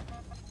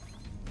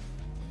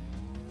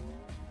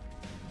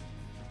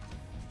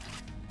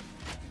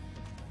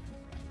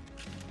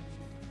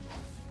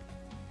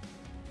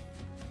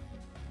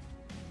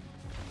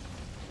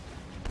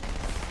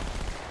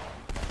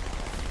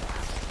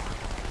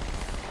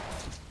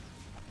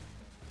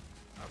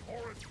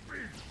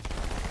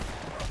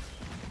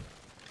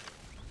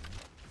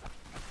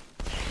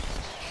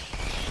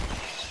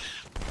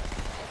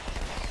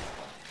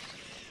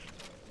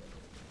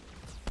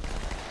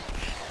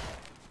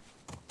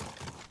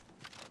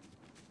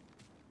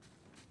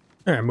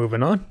 Alright,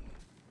 moving on.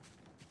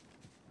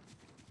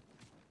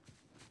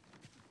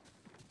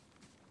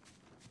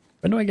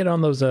 When do I get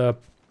on those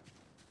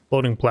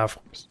loading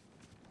platforms?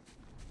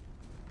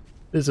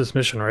 This is this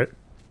mission, right?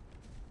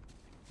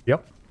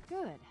 Yep.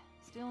 Good.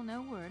 Still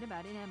no word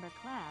about Amber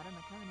Clad on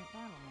the Covenant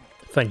battlement.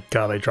 Thank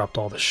God they dropped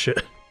all this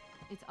shit.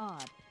 It's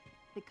odd.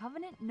 The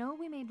Covenant know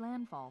we made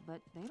landfall,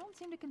 but they don't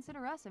seem to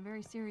consider us a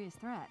very serious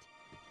threat.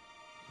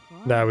 Boy,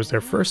 That was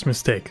their first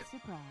mistake.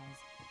 Surprise.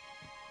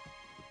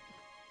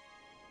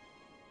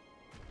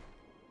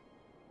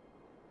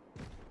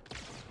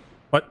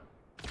 What?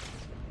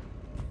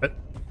 What?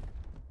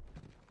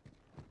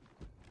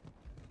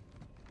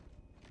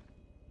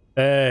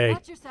 Hey.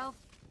 Watch yourself.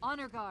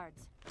 Honor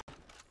guards.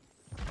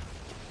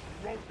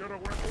 You won't get away.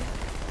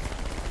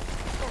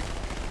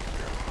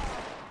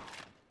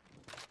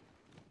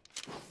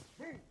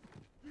 Move!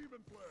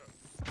 Demon flare!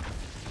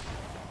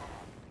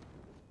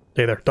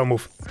 Stay there. Don't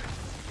move.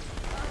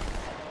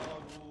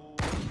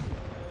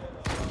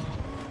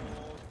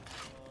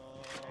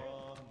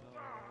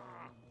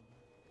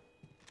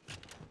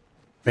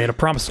 Made a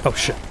promise. Oh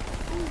shit.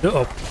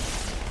 Uh-oh.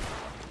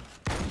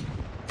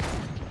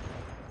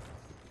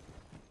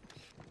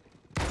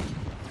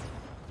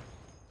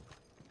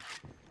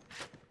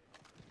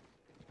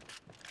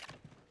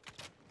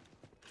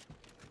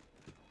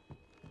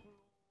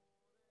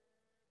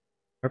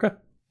 Okay.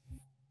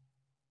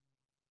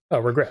 Oh,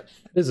 regret.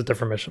 It is a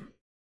different mission.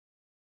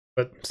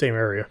 But same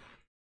area.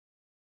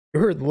 You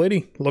heard the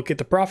lady. Look at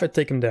the prophet.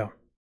 Take him down.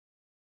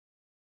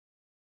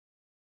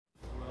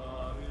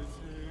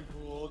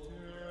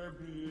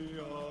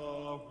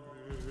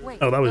 Wait,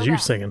 Oh, that was go you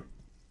back. singing.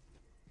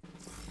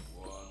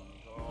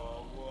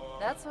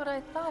 That's what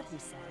I thought he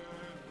said.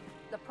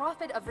 The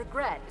Prophet of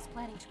Regret is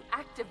planning to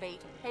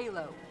activate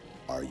Halo.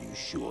 Are you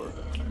sure?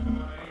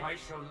 I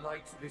shall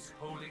light this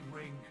holy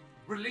ring,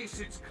 release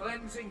its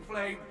cleansing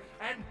flame,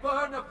 and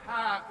burn a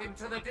path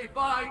into the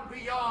divine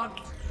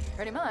beyond.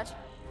 Pretty much.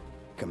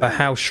 But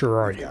how sure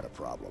are you? Got a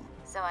problem.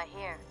 So I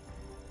hear.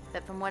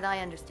 But from what I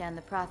understand,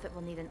 the Prophet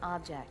will need an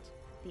object,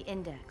 the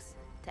Index,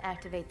 to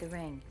activate the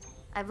ring.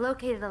 I've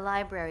located a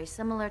library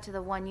similar to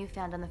the one you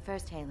found on the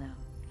first Halo.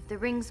 If the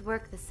rings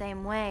work the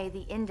same way,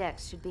 the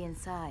Index should be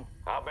inside.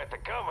 I'll bet the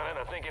Covenant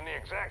are thinking the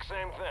exact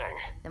same thing.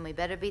 Then we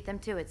better beat them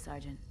to it,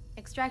 Sergeant.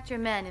 Extract your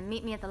men and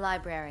meet me at the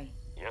library.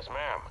 Yes,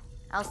 ma'am.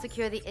 I'll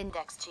secure the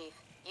Index, Chief.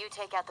 You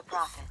take out the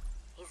Prophet.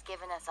 He's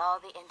given us all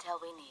the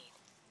intel we need.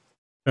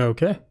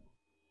 Okay.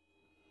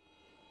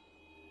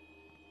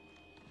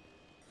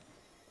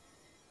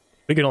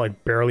 We can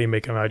like barely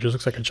make him out. It just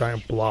looks like a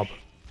giant blob.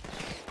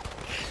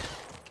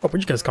 Oh,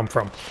 where'd you guys come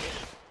from?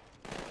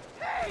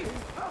 Hey!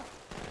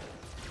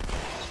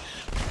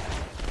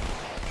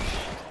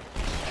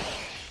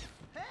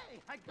 Hey,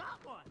 I got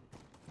one.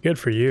 Good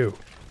for you.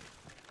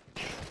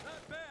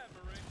 Not bad,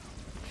 Marine.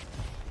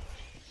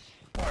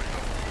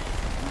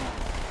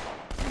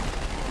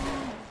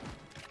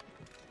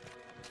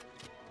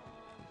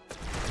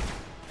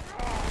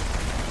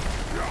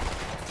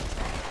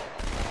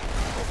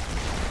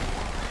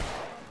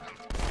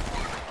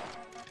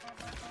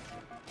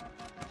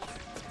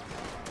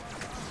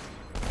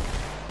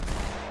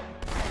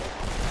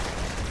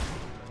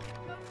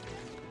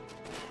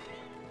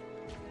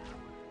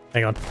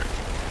 Hang on.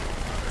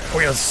 Oh,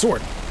 he has a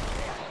sword.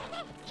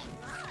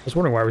 I was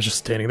wondering why I was just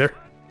standing there.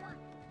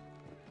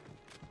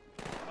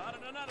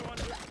 Spotted another one.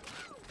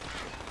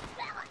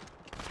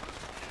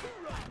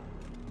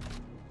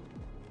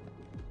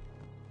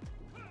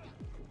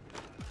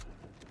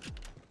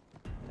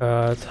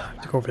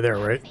 To go over there,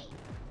 right?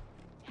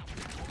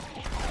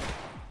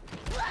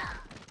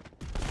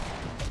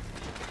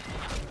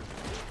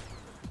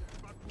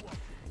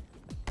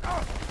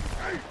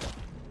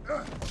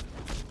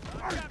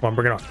 Come on,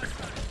 bring it on.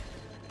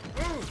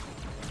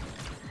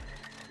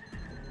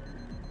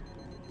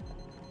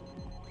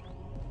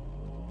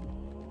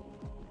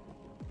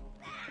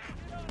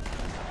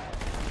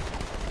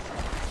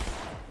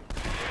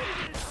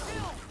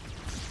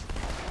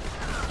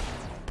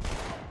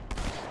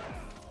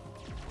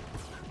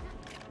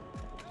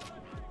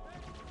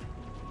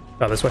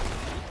 Oh, this way.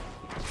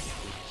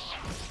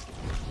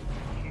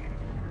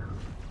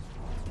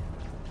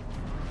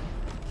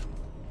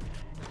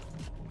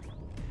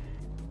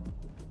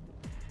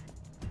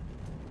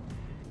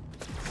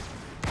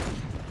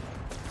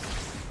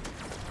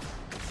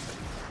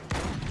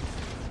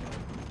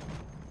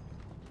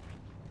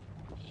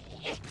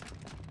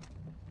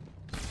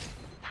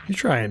 You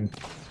try and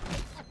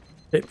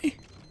hit me?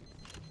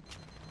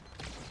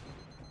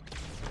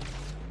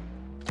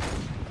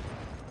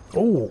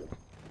 Oh.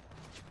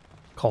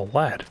 Call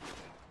lad.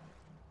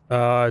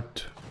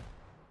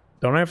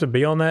 Don't I have to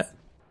be on that?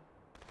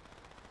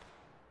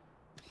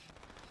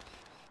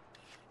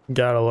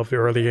 Gotta love the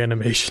early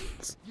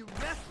animations. You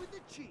mess with the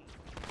chief.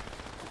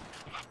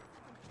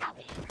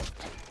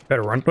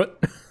 Better run,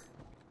 but.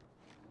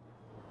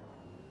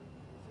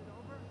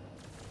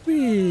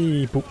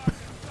 Whee! Boop.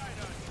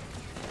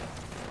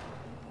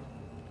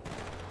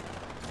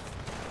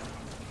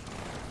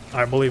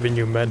 I believe in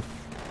you, men.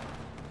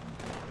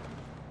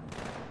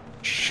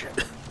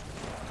 Shit.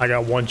 I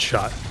got one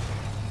shot.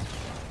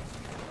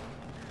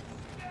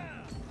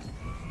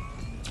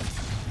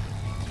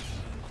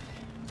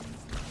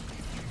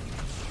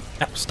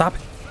 Ow, stop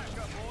it.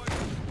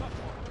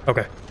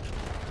 Okay.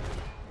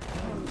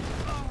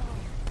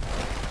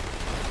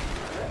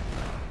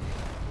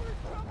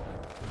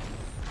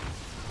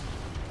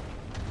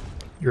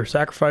 Your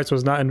sacrifice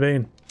was not in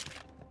vain.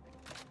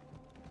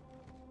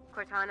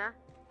 Cortana,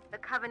 the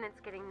Covenant's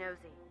getting nosy.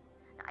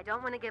 Now, I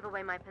don't want to give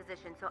away my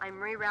position, so I'm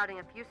rerouting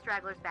a few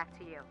stragglers back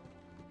to you.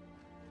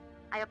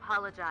 I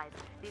apologize.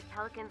 These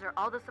Pelicans are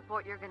all the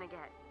support you're gonna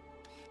get.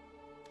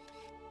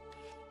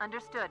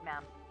 Understood,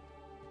 ma'am.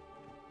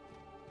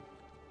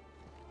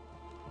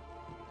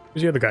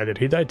 Who's the other guy? Did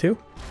he die too?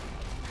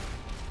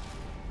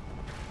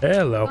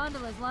 Hello.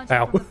 Gondolas launching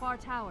Ow. from the far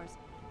towers.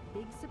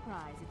 Big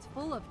surprise. It's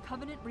full of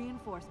Covenant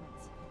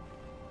reinforcements.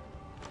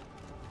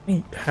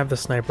 I have the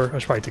sniper. I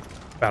should probably take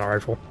the battle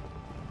rifle.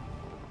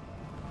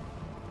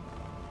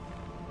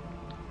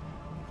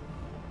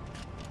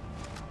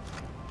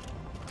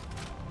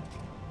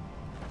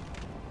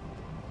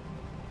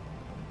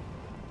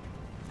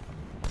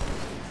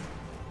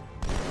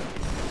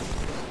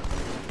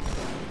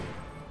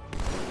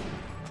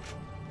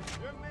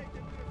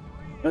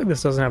 I think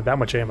this doesn't have that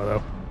much ammo,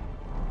 though.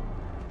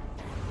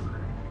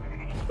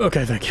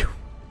 Okay, thank you.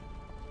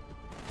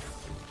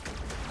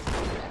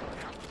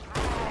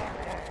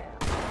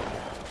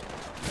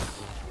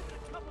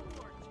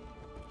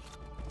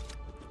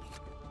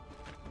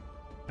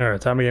 Alright,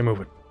 time to get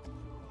moving.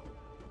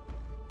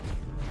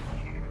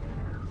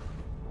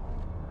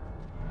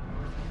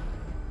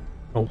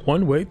 A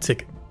one-way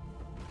ticket.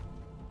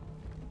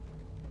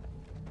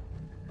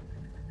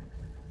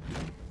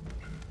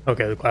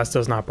 Okay, the glass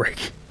does not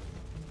break.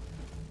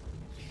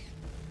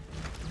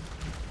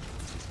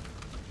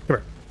 Come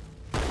here.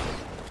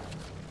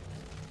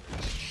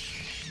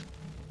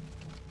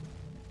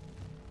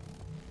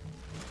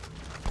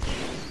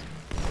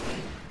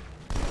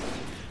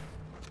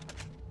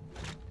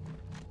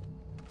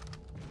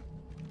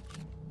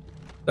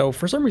 So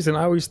for some reason,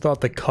 I always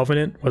thought the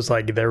Covenant was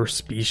like their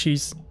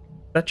species.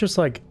 That's just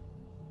like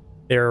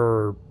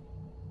their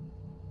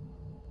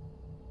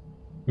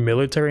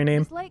military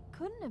name. This lake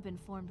couldn't have been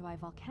formed by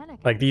volcanic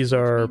Like these ash,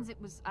 which are means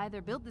it was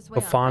either built this way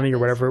on Bafani or purpose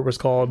whatever it was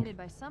called. created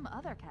by some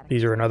other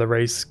These are another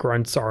race.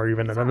 Grunts are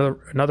even another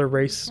Are you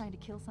race. trying to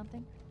kill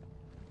something?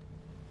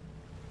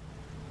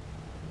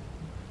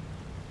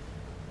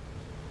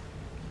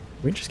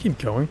 We just keep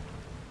going.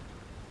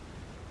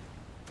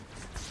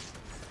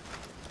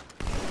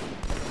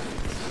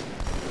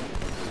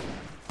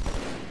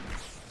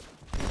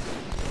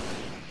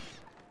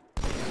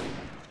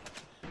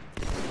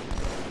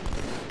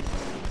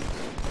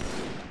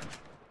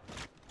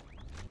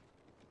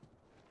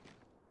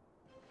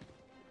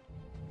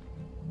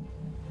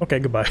 Okay,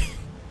 goodbye.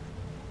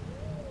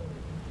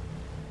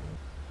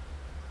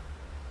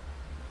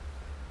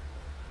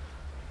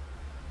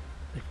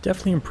 They've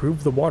definitely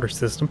improved the water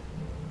system.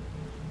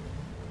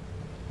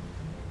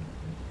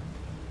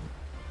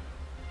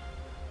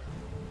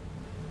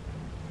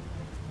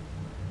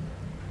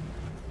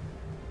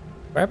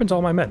 What happened to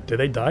all my men? Did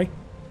they die?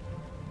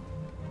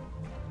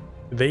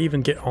 Did they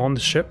even get on the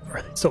ship? Or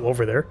are they still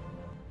over there?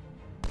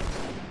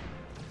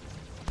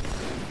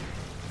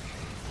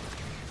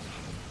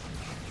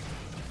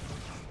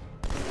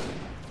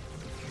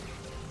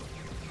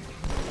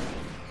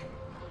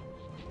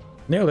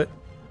 Nailed it.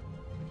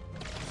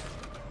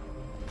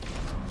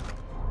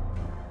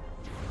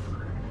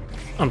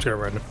 I'm just gonna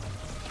run.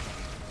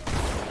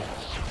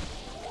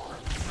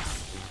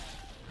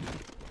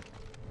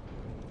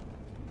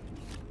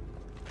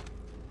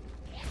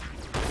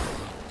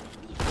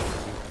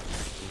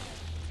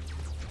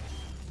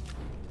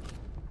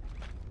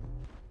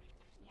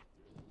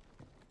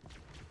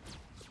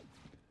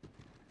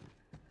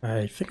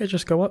 I think I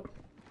just go up.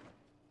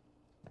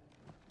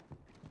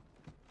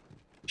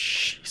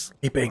 She's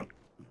sleeping.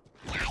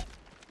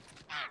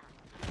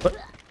 What?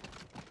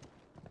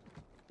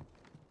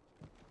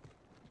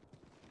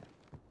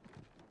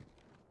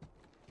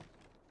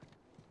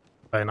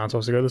 Am I not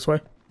supposed to go this way?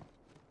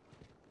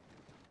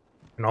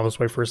 And all this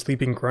way for a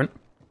sleeping grunt?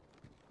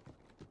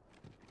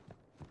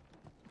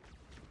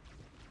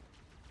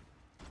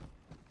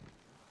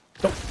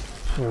 Oh,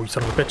 oh, you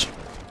son of a bitch.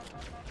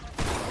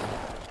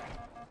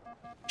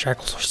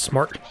 Jackals are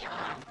smart.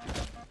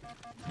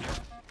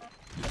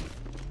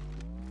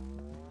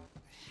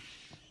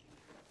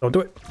 Don't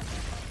do it.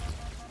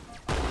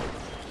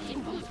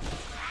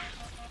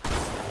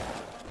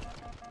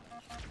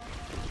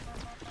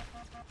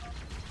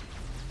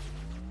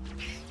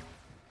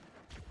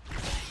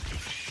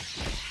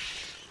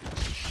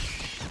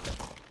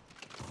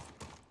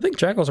 I think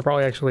jackals are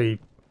probably actually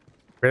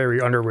very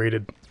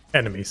underrated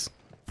enemies.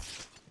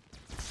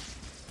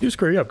 You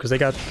screw you up because they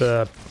got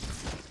the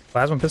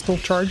plasma pistol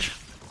charge.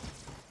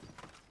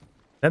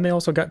 Then they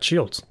also got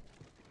shields.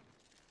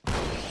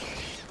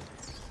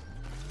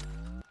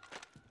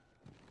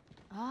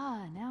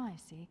 Ah, now I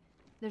see.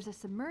 There's a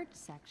submerged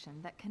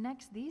section that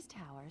connects these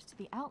towers to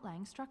the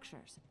outlying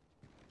structures.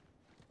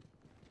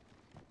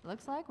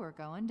 Looks like we're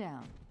going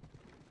down.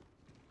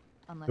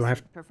 Unless Do I have-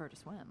 you prefer to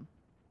swim.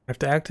 I have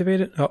to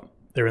activate it? Oh,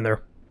 they're in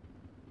there.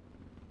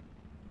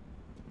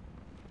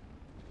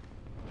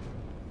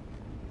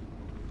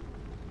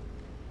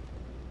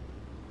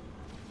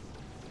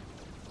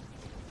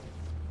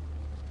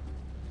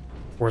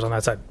 Where's on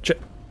that side?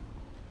 Shit.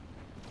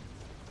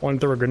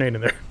 Wanted to throw a grenade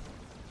in there.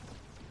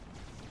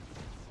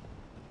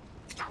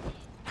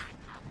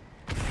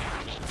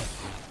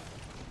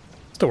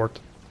 Still worked.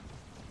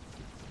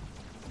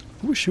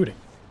 Who was shooting?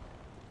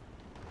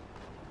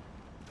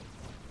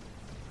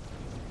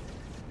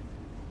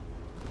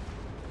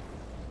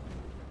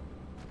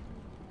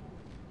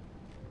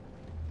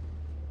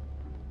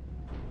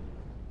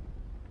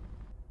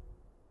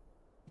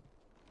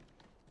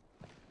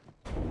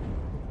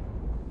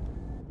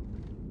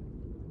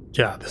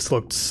 Yeah, this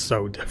looked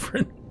so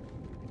different.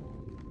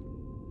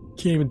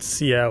 can't even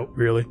see out,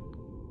 really.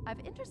 I've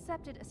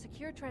intercepted a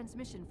secure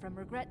transmission from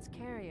Regret's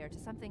carrier to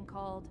something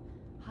called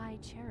High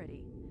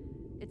Charity.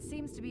 It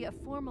seems to be a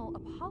formal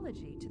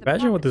apology to the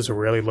Imagine what prophets. this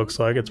really looks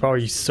like. It's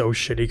probably so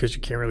shitty because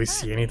you can't really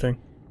see anything.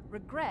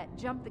 Regret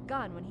jumped the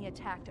gun when he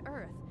attacked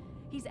Earth.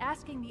 He's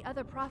asking the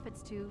other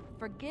prophets to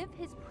forgive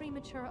his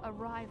premature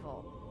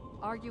arrival,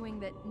 arguing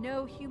that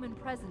no human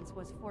presence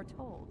was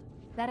foretold.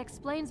 That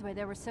explains why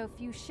there were so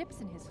few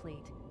ships in his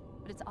fleet.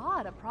 But it's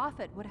odd a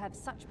prophet would have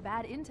such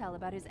bad intel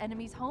about his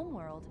enemy's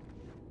homeworld.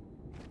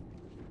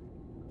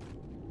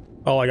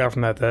 All I got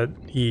from that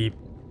he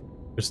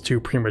was too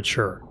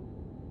premature.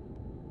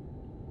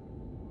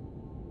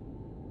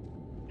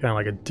 Kind of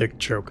like a dick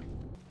joke.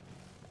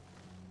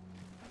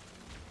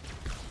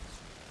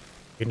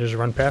 You can just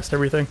run past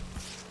everything.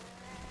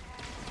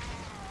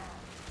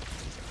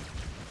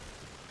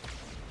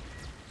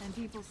 And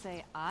people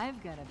say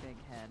I've got a big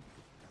head.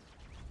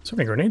 So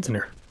many grenades in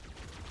here.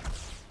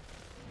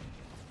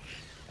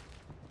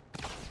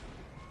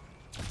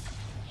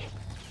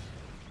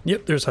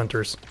 Yep, there's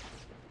hunters.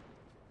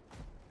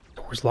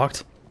 Door's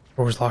locked.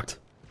 Door's locked.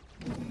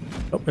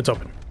 Oh, it's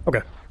open.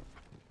 Okay.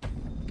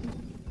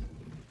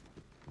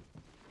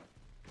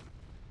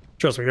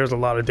 Trust me, there's a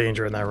lot of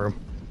danger in that room.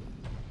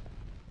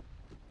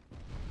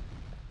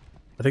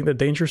 I think the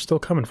danger's still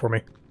coming for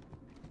me.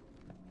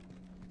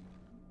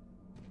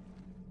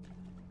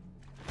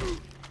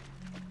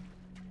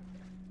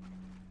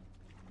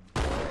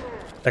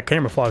 That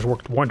camouflage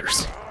worked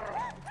wonders.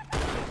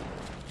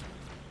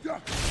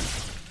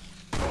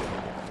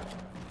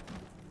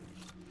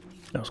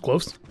 That was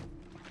close.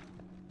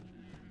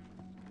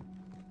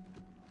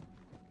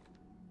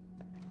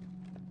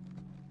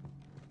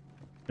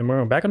 And we're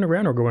going back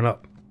underground or going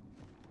up?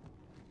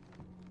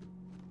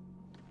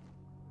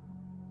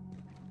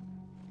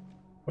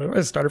 What if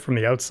I started from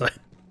the outside?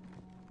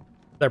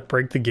 Did that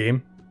break the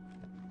game?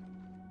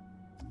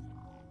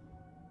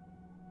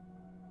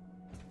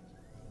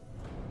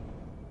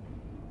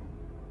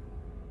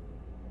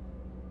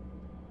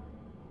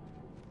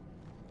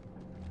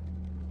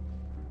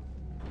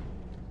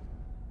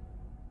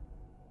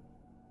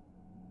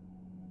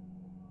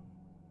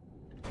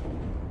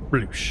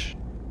 Bloosh.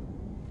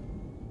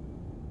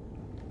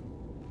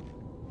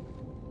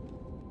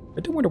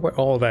 I do wonder what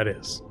all that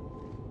is.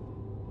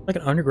 Like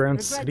an underground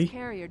Regret's city?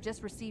 carrier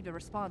just received a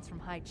response from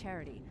High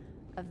Charity.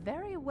 A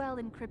very well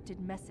encrypted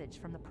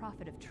message from the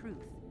Prophet of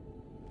Truth.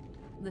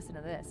 Listen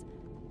to this.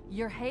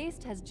 Your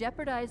haste has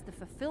jeopardized the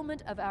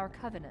fulfillment of our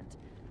covenant,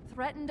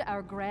 threatened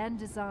our grand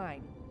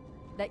design.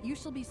 That you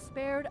shall be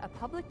spared a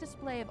public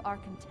display of our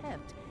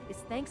contempt is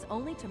thanks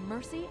only to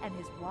Mercy and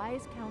his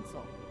wise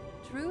counsel.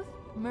 Truth,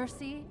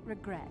 Mercy,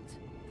 Regret.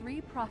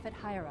 3 prophet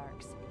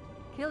hierarchs.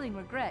 Killing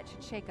Regret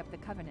should shake up the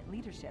covenant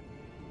leadership.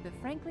 But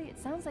frankly, it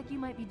sounds like you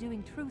might be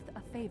doing Truth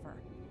a favor.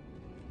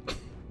 I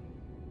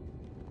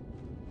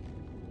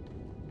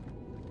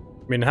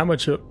mean, how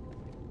much would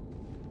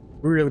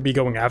we really be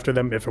going after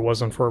them if it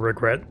wasn't for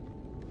Regret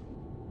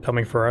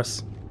coming for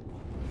us?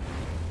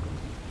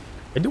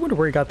 I do wonder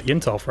where he got the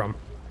intel from.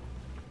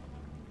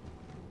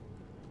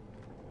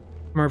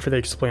 I remember if they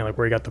explain like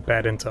where he got the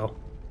bad intel.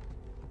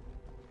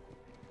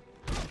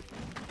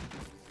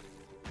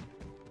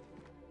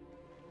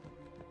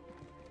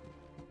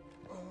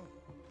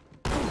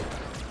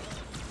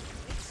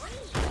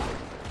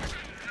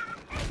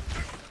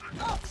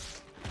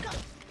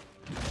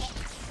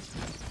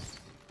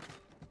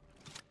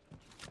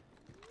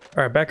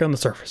 Alright, back on the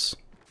surface.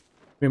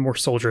 We need more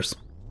soldiers.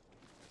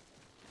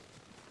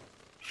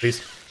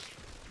 Please.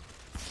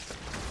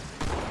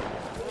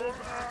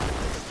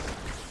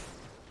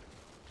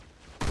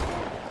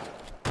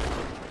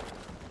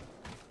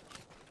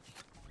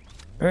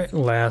 Alright,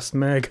 last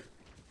mag.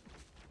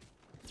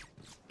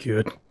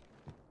 Good.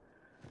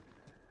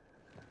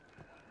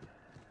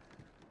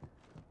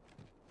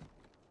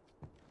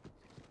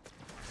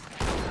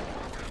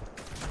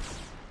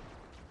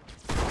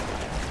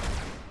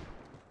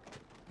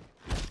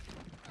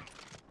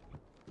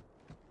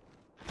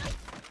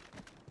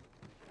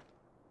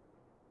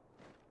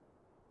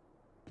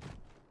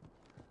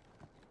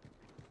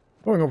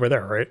 Going over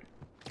there, right?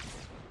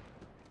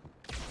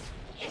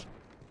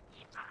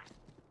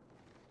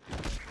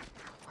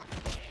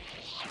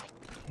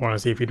 Want to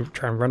see if he'd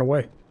try and run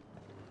away.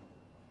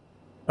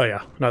 Oh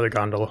yeah, another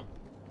gondola.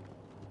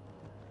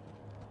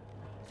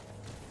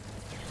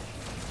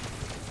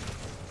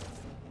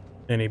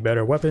 Any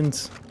better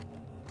weapons?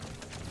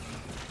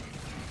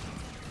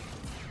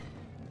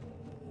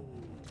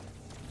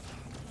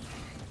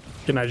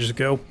 Can I just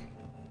go?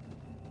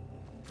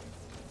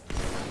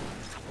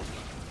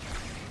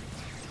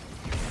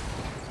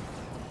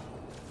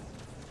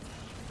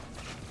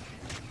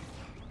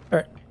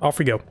 Alright, off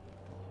we go.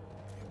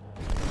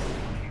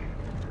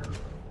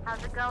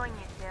 How's it going,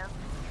 you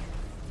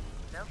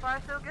two? So far,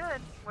 so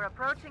good. We're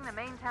approaching the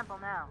main temple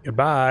now.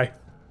 Goodbye.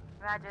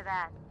 Roger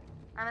that.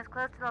 I'm as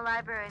close to the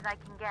library as I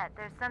can get.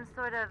 There's some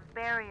sort of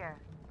barrier.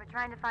 We're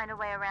trying to find a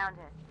way around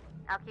it.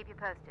 I'll keep you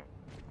posted.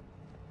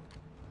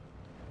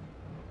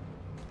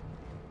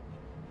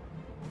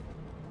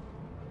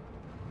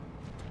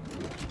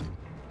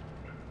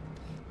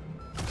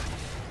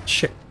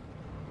 Shit.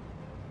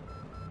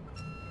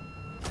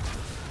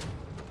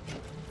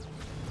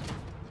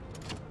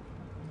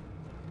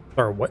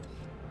 Or what?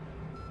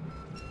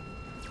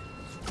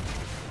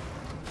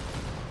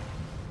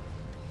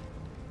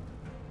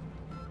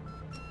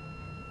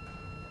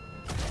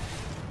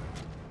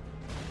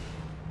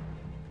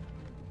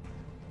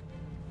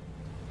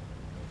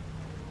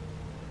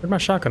 Where'd my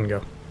shotgun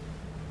go?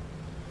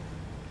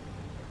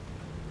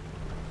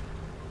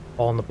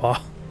 All in the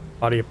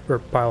body or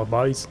pile of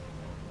bodies.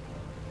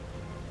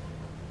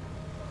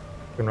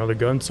 Another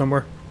gun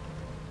somewhere.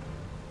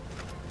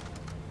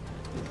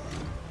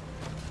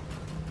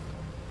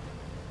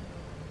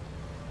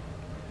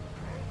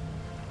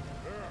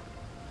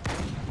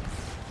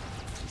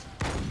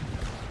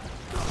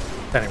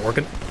 That ain't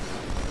working.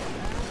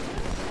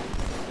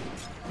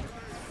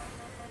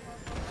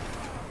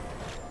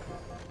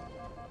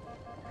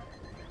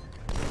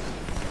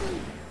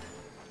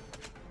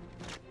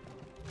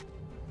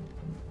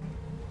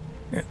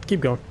 Yeah,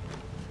 keep going.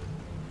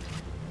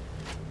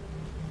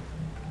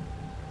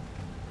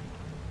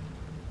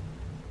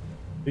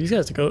 These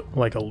guys go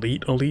like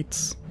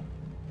elites.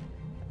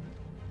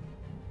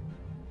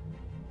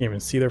 Can't even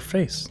see their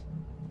face.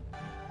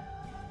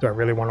 Do I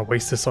really want to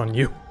waste this on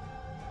you?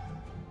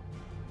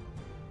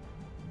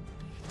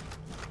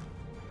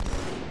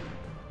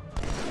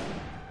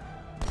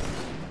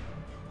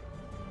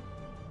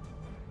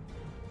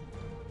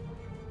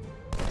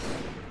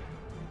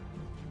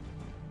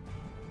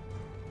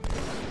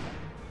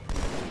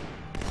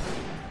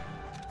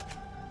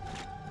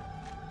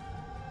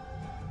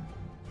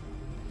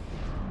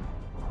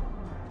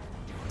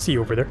 See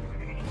you over there.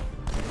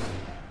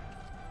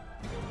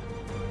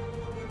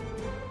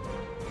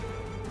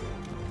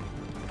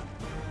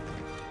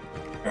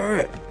 All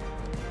right.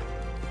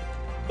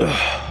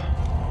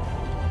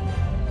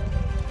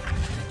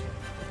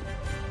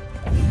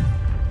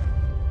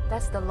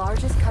 That's the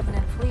largest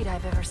Covenant fleet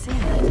I've ever seen.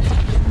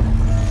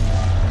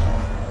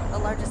 The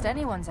largest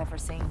anyone's ever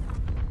seen.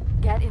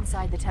 Get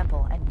inside the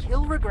temple and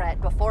kill Regret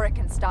before it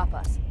can stop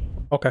us.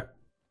 Okay.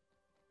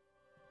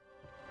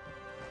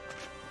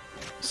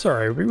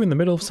 Sorry, were you in the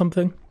middle of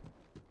something?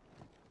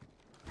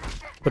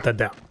 Put that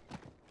down.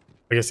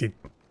 I guess he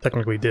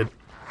technically did.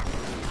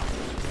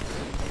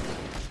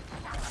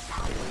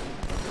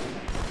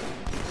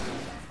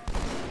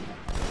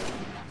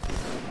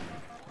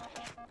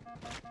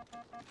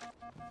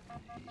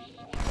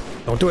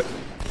 Don't do it.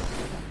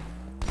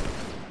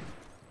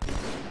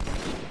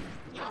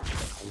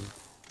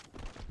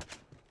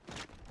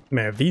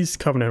 Man, if these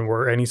Covenant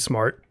were any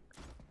smart,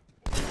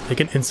 they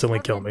can instantly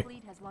kill me.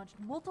 Launched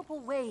multiple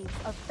waves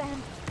of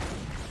phantoms.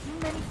 Too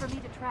many for me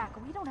to track.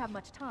 We don't have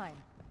much time.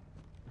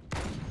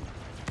 There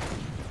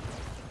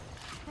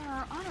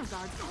are honor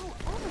guards all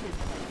over this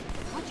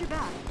place. Watch your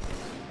back.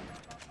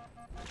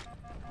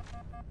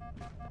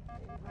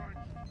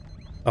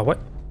 Oh, what?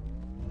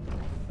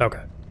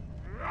 Okay.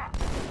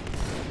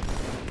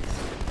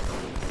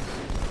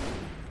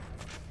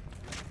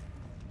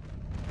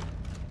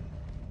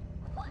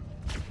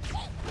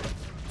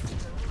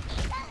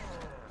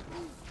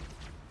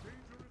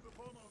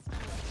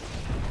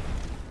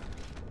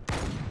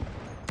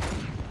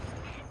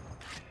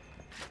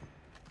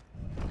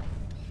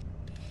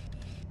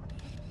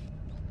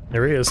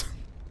 There he is. I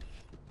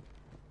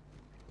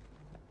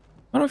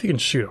don't know if you can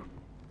shoot him.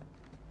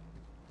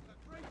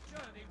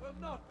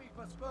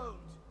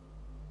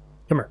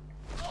 Come here.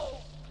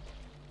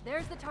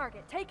 There's the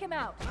target. Take him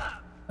out.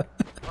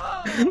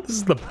 This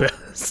is the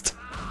best.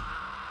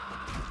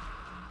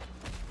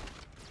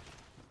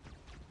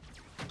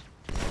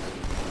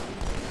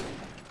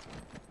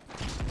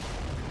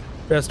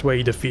 Best way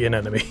you defeat an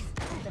enemy.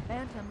 The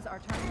phantoms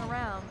are turning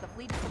around. The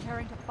fleet is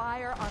preparing to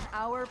fire on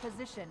our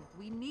position.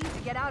 We need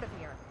to get out of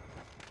here.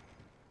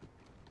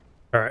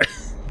 Alright.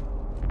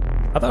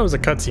 I thought it was a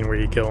cutscene where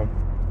you kill him.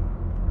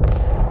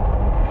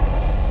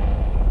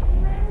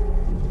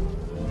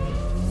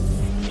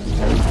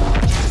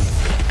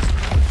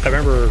 I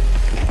remember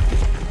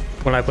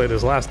when I played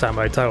this last time,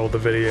 I titled the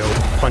video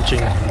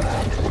 "Punching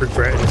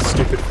Regret in his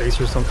Stupid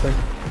Face" or something.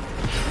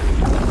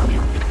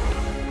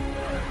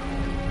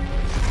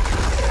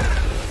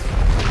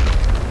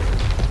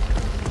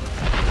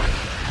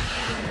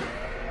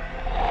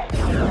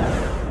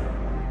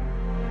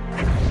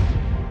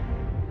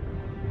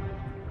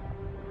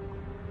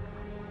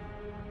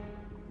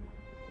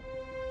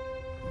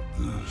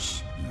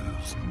 This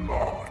is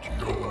not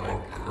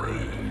your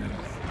grave.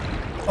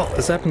 Oh,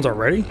 this happens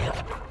already?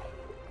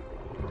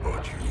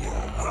 But you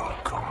are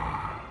welcome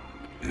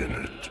in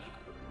it.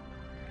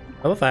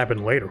 I thought that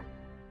happened later.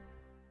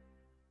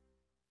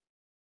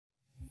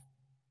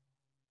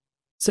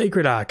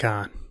 Sacred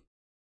Icon.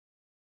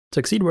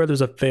 Succeed where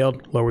others have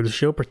failed. Lower the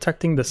shield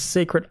protecting the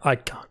sacred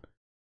icon.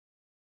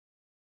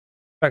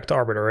 Back to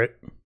Arbiter, right?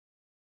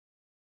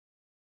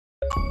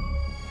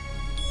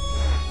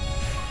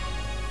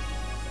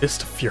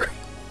 Fist of Fury.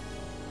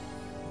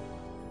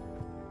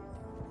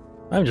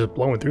 I'm just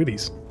blowing through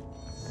these.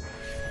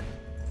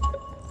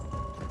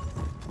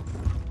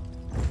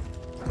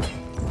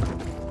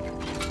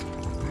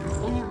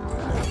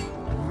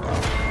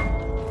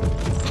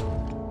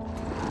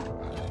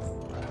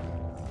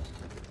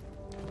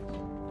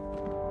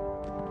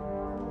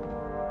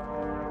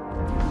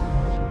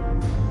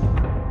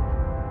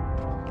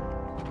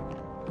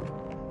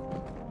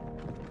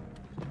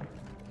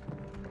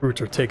 Roots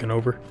are taking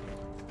over.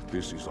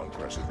 This is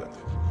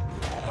unprecedented.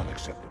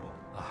 Unacceptable.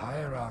 A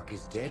hierarch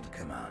is dead,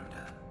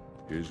 Commander.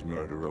 His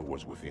murderer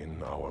was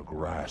within our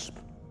grasp.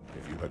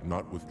 If you had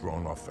not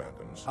withdrawn our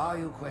phantoms... Are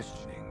you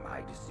questioning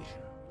my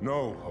decision?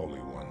 No, Holy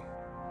One.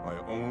 I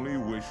only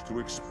wish to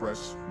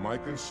express my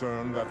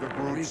concern that the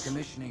brutes...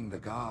 Recommissioning the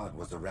Guard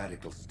was a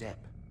radical step.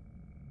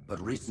 But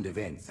recent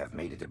events have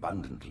made it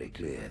abundantly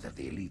clear that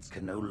the elites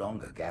can no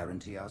longer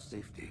guarantee our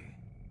safety.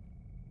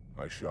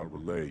 I shall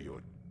relay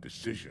your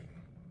decision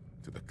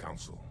to the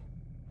Council.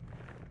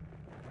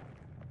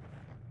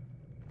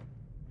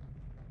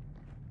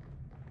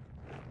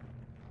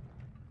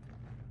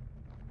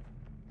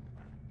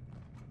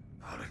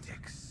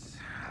 Politics,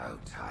 how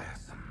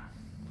tiresome.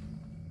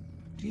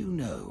 Do you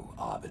know,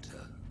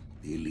 Arbiter,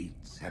 the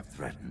elites have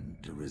threatened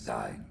to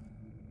resign?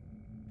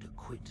 To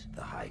quit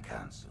the High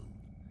Council?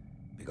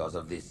 Because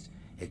of this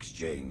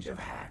exchange of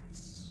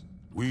hats.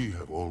 We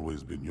have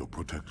always been your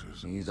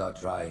protectors. These are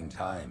trying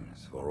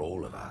times for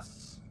all of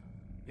us.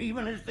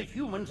 Even as the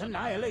humans'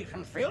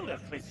 annihilation filled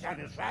us with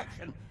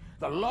satisfaction,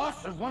 the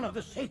loss of one of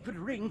the sacred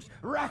rings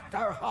racked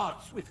our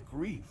hearts with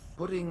grief.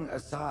 Putting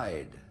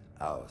aside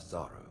our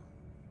sorrow,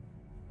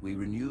 we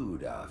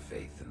renewed our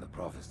faith in the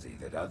prophecy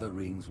that other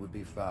rings would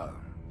be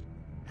found,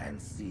 and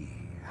see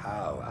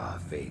how our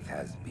faith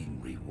has been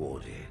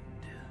rewarded.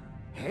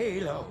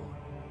 Halo,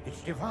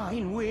 its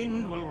divine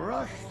wind will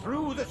rush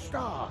through the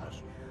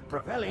stars,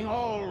 propelling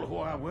all who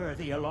are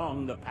worthy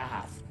along the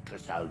path to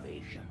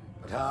salvation.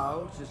 But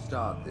how to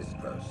start this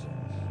process?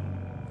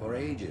 For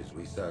ages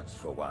we searched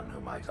for one who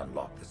might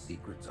unlock the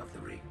secrets of the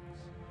rings.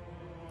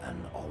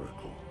 An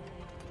oracle.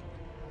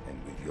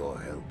 And with your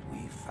help,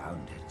 we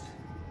found it.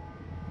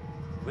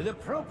 With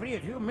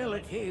appropriate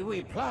humility,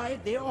 we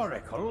plied the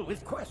oracle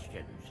with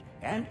questions,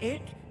 and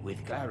it,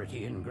 with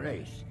clarity and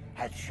grace,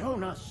 has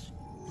shown us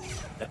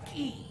the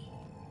key.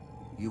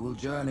 You will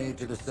journey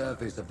to the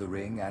surface of the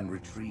ring and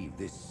retrieve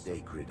this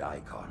sacred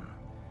icon.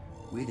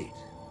 With it,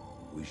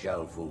 we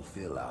shall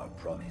fulfill our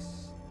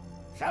promise.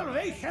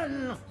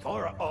 Salvation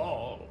for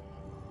all.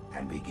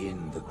 And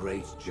begin the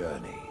great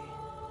journey.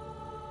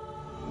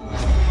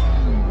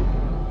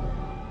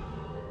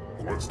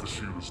 Once the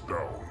shield is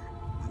down,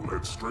 we will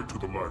head straight to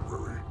the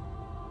library.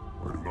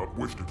 I do not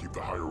wish to keep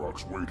the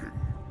hierarchs waiting.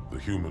 The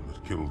human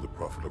that killed the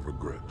Prophet of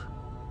Regret.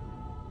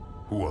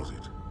 Who was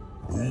it?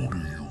 Who do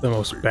you The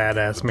most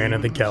badass man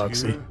in the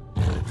galaxy.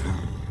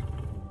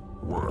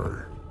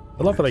 Why?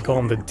 I love how they call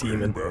him the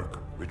demon.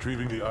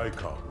 Retrieving the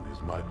icon is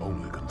my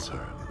only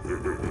concern.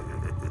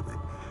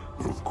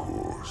 Of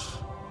course.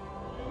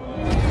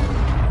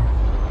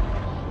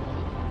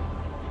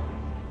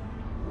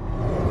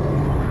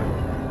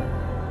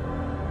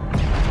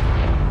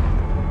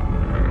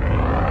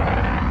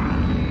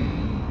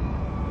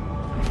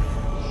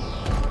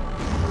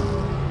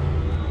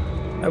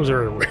 That was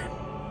really weird.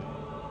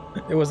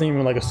 It wasn't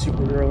even like a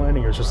superhero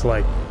landing, it was just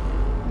like,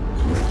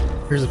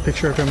 here's a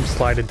picture of him,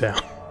 slide it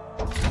down.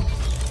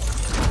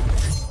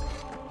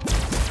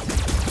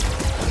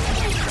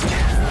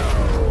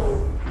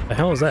 The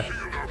hell is that?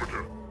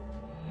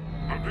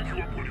 I'll pick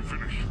you up when you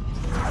finish.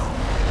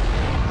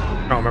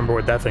 I don't remember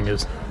what that thing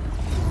is.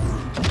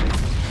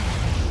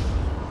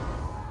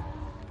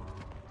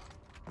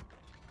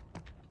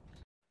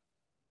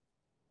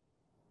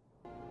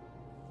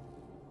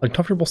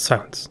 Uncomfortable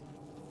silence.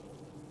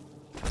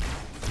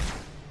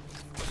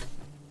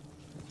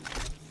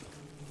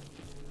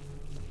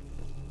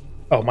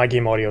 Oh, my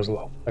game audio is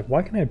low. Like,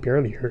 why can I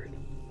barely hear it?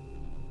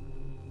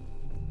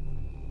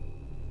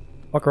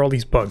 Fuck are all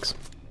these bugs?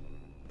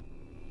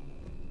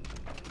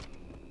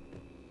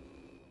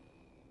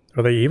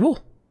 Are they evil?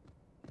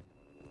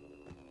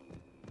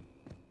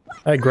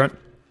 Hey, Grunt.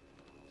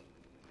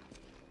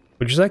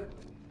 What'd you say?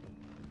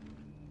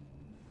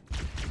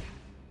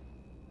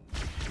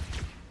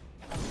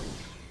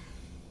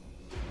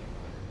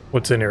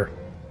 What's in here?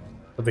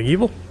 Are they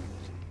evil?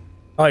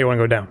 Oh, you want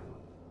to go down?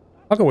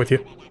 I'll go with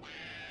you.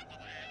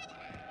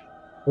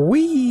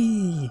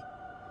 Whee!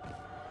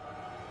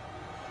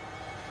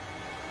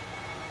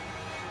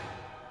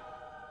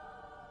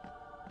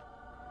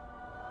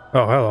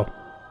 Oh, hello.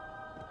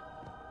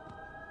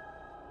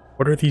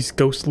 What are these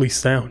ghostly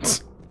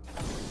sounds?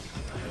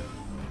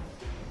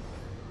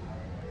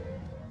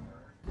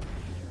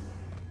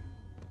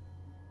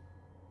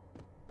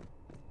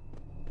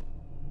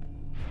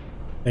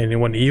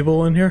 Anyone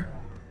evil in here?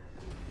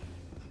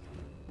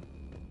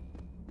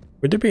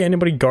 Would there be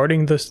anybody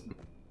guarding this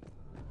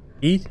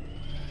key?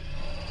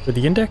 For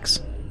the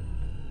index?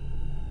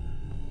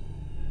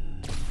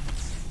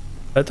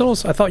 I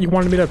thought you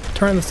wanted me to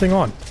turn this thing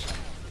on.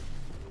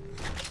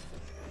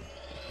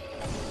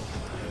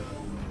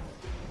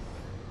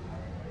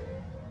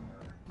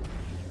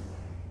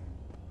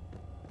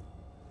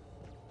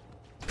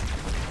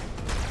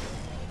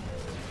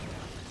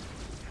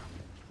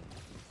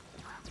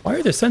 Why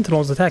are the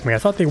sentinels attacking me? I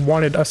thought they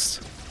wanted us...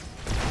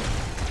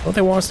 Don't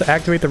they want us to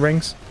activate the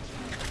rings?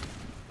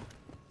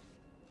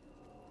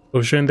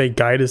 So shouldn't they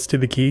guide us to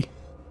the key?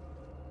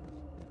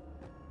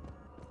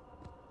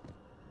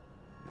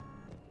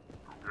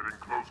 Getting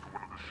closer.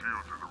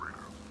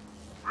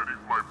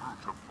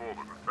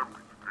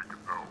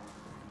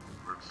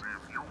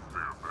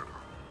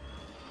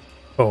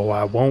 Oh,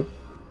 I won't.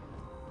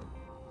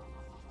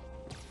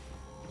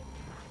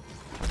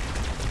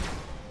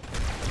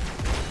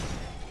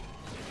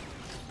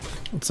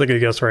 Let's take a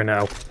guess right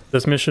now.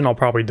 This mission, I'll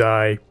probably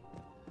die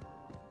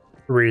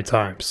 3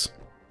 times.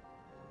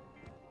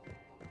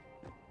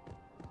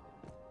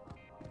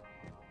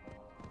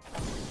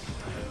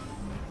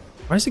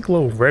 Why does it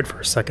glow red for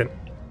a second?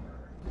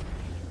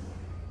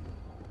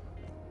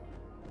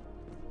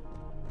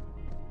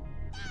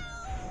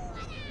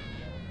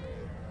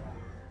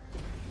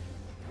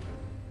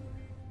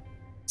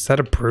 Is that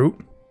a brute?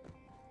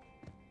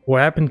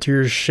 What happened to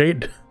your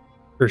shade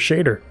or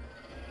shader?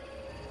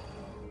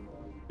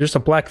 Just a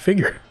black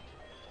figure.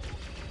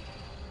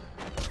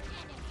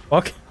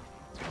 Fuck.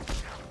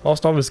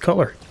 Lost all of his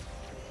color.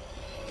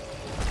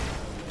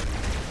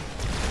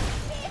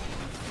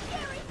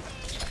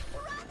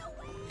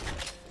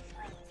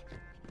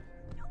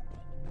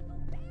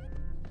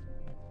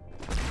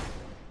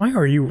 Why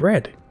are you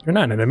red? You're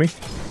not an enemy.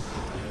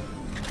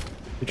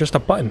 You're just a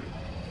button.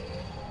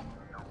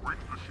 You've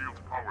reached the shield's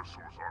power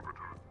source,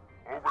 Arbiter.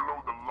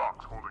 Overload the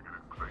locks holding it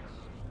in place.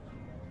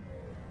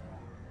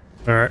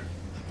 Alright.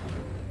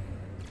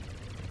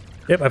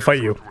 Yep, I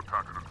fight you. To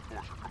attack an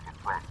enforcer from the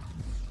front,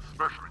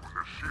 especially when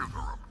their shields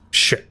are up.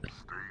 Shit. Stay in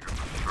the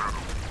shadow.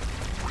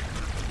 Wait for it to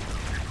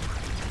then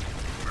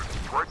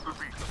strike the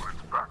beast when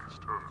its back is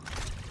turned.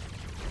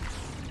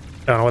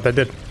 I don't know what that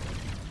did.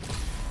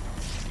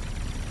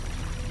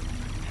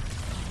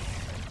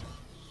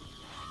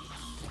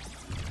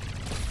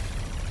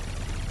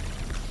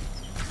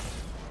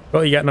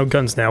 Well, you got no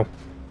guns now.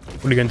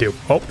 What are you gonna do?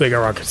 Oh, they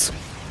got rockets.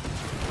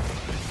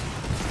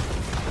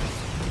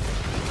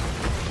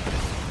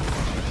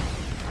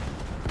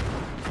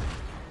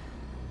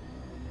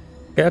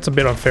 Yeah, that's a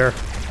bit unfair.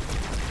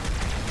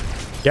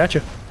 Gotcha.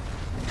 One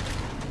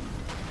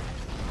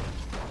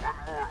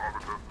more,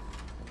 Arbiter.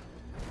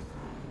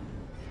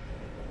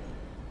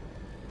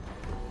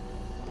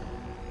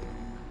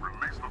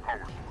 Release the power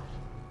source.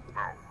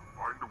 Now,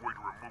 find a way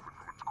to remove it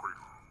from its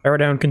cradle. Fire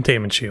down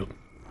containment shield.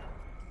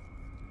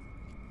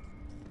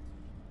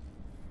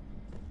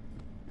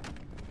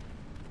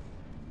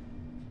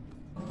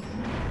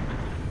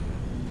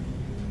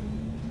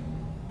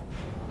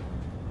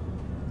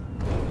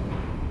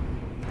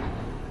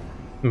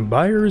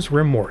 Buyer's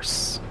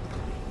remorse.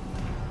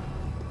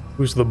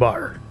 Who's the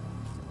buyer?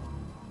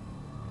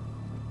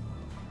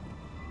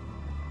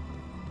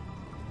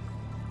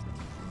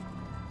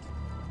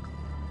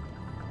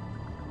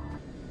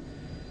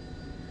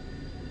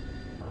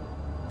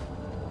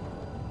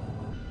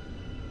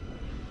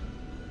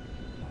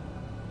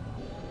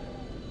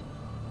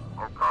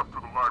 Our path to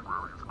the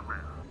library is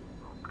clear.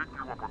 I'll pick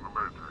you up on the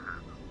ledge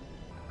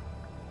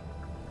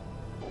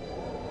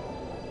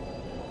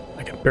ahead.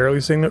 I can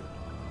barely sing it.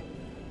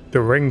 The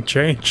ring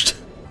changed.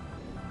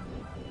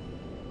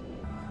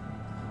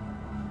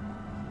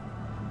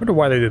 Wonder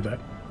why they did that.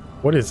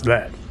 What is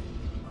that?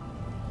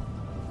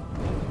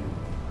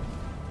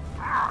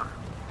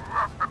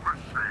 Blasted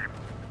machine!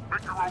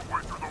 Make your own way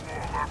through the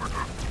wall,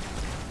 Arbiter.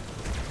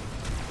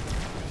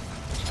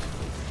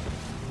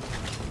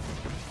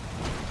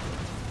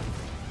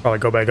 Probably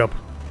go back up.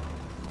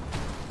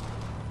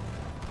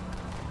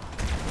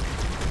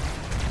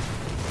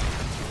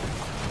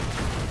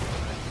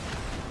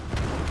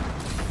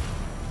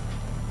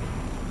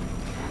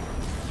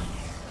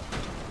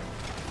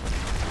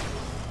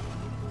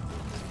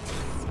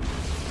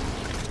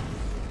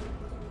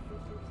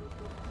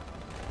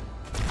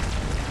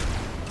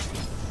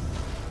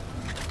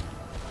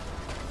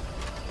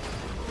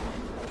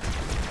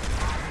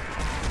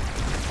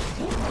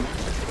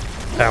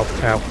 Ow,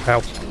 ow,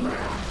 ow.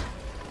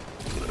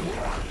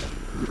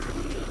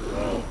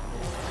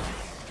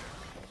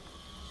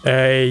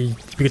 Hey,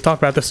 we can talk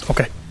about this.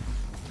 Okay.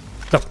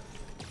 No.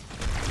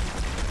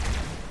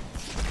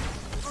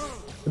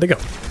 Where'd they go?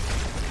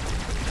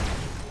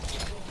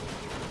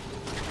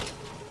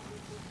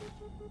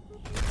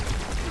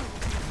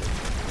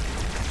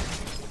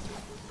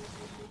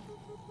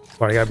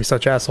 Why do you gotta be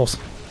such assholes?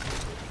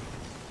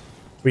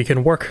 We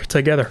can work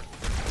together.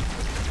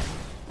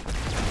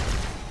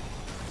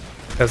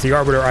 As the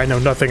Arbiter, I know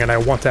nothing and I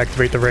want to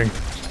activate the ring.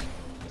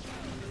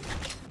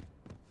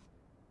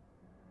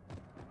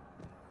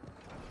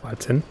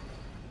 Button.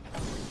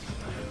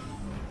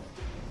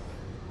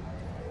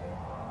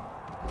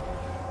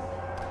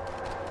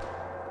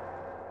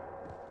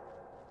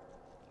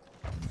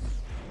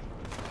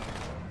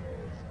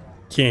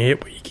 Can't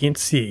hit what you can't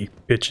see,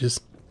 bitches.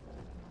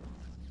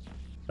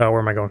 Oh, where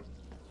am I going?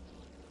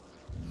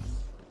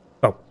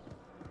 Oh.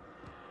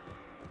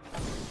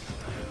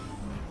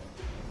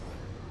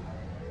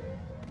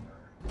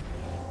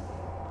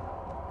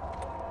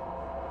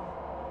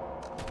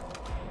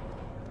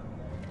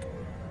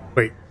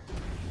 Wait.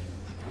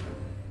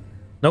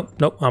 Nope,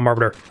 nope, I'm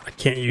Arbiter. I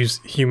can't use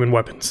human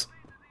weapons.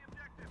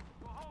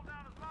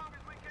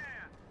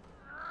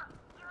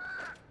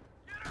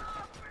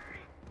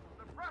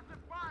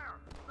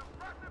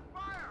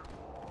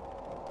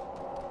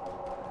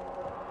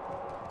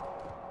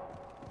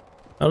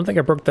 I don't think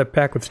I broke that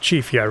pack with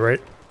Chief yet, right?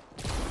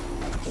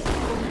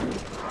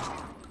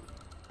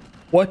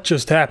 What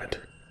just happened?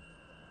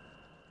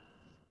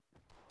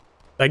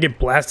 Did I get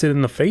blasted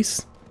in the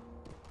face?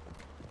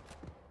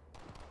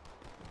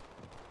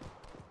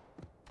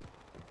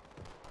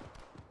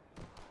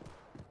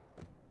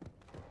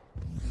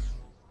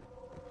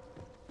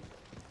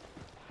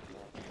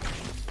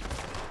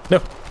 No.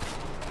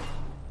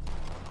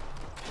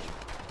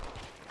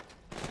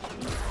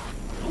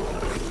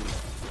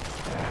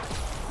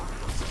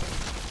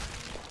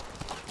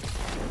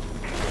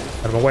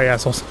 Out of my way,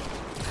 assholes.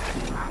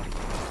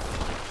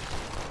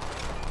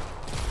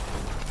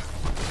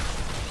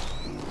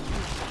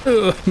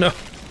 Ugh, no.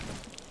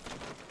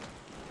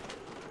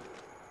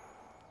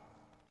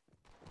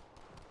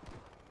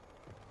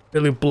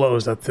 Really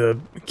blows that the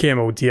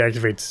camo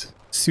deactivates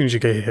as soon as you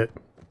get hit.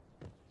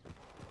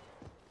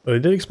 But I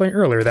did explain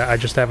earlier that I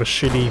just have a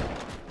shitty...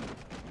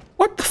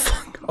 What the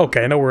fuck?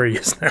 Okay, I know where he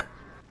is now.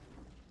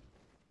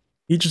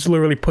 He just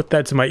literally put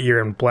that to my ear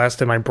and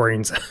blasted my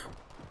brains out.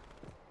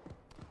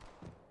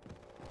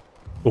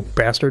 Oh,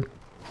 bastard.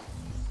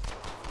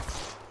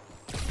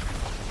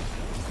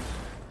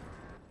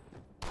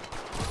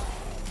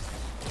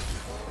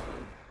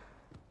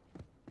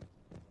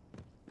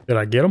 Did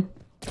I get him?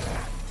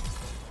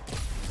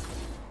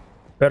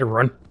 Better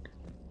run.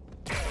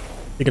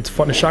 Think it's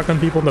fun to shotgun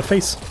people in the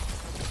face.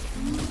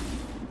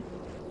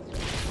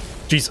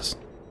 Jesus.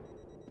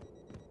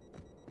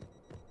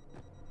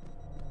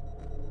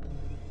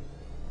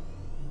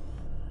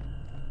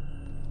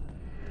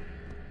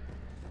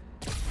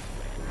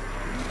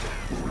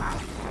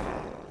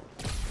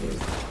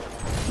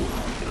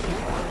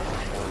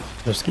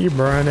 Just keep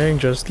running,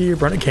 just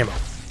keep running. Camo.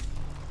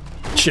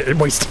 Shit,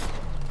 waste.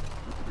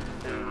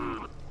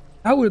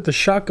 How would the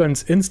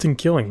shotgun's instant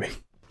killing me?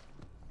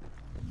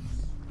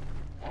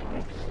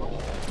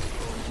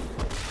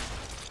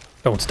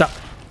 Don't stop.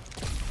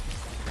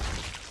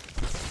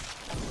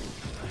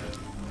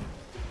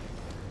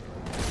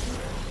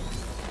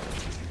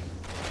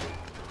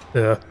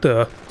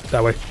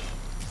 That way.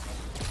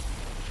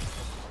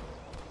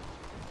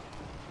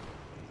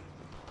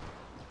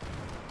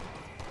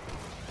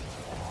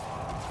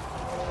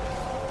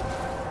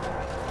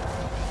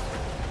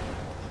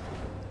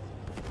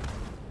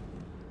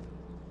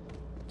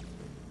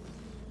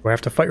 Do I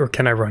have to fight or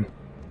can I run?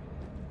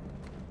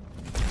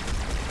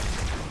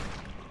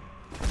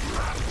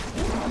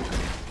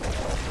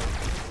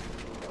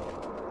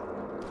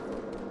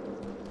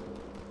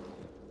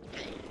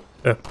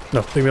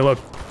 No, leave me alone.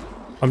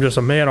 I'm just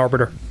a man,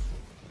 Arbiter.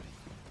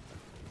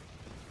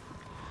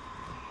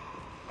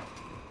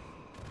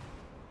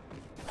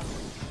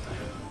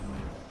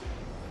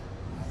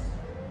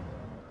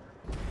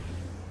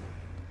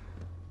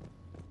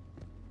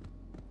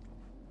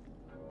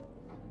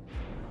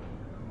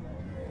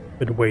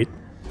 Good wait.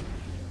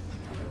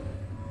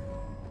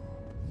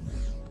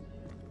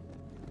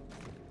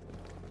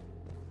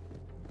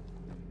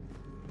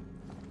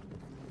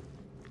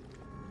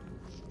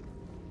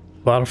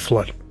 A lot of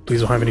flood. Please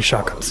don't have any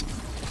shotguns.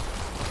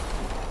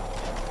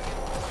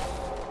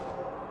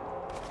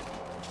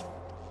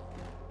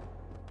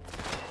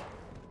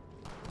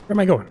 Where am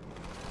I going?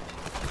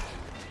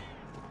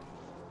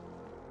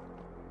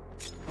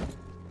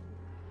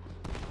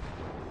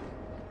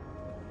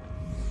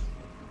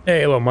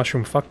 Hey, little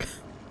mushroom fuck.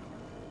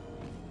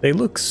 They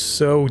look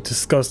so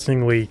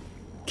disgustingly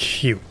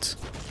cute.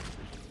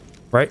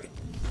 Right?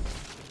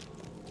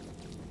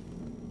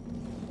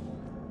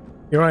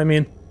 You know what I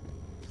mean?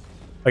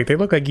 Like, they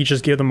look like you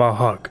just give them a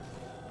hug.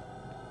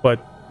 But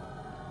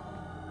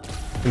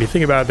when you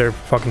think about it, they're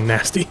fucking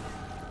nasty.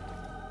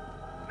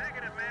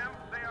 Negative, ma'am.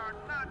 They are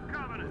not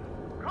Covenant.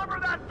 Cover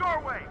that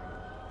doorway!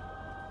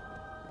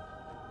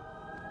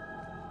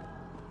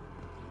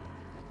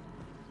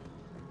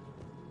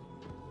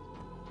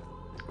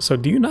 So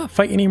do you not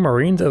fight any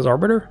Marines as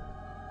Arbiter?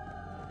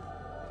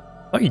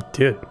 I thought you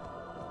did.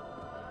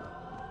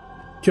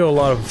 Kill a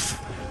lot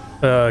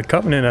of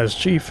Covenant as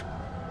Chief.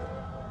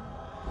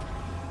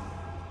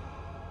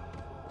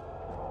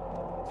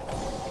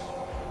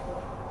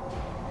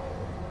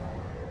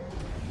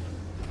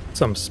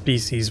 Some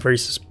species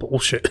racist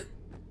bullshit.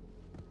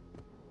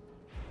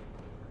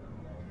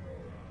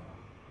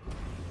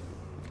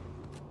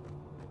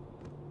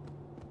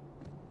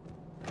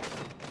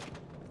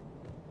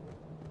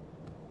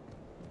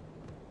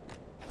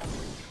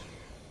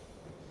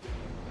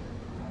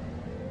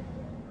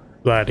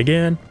 Glad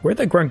again. Where'd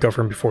that grunt go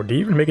from before? Did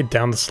he even make it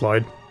down the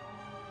slide?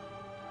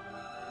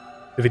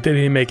 If he did,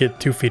 he make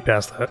it 2 feet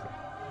past that.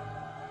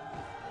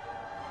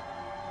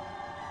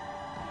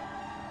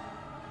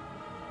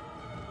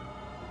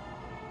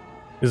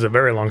 This is a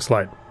very long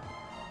slide.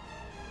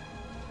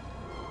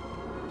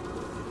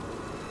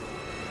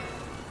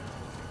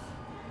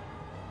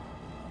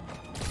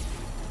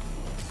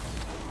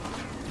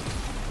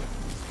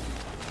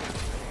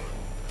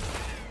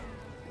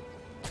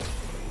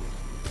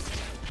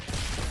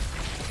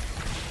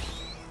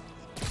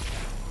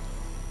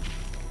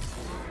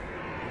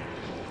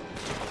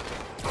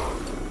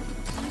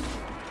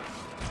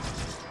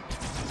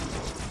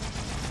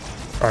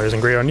 Fire isn't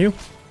great on you.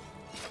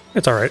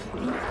 It's alright.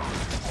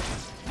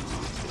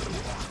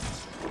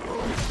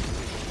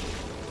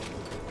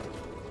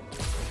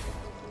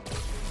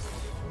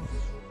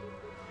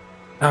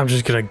 I'm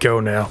just gonna go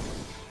now.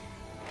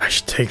 I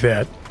should take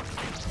that.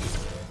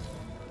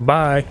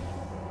 Bye.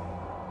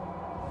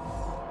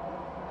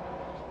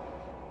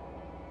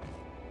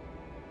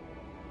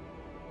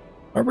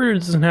 Arbiter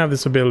doesn't have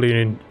this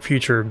ability in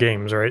future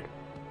games, right?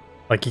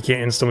 Like, you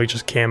can't instantly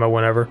just camo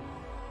whenever.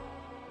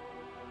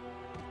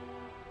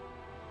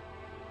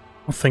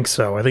 I don't think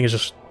so. I think it's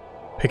just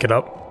pick it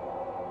up.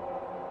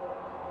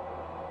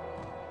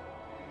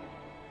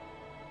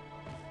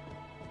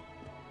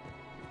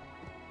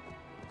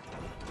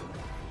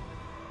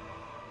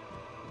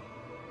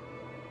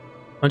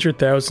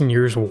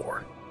 $100,000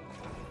 war.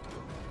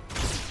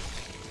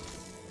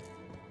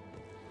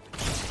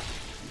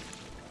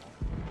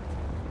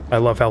 I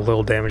love how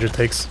little damage it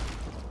takes.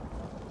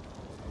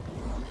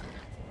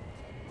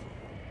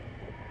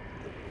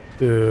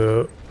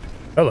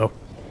 Hello.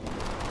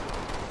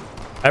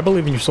 I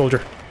believe in you,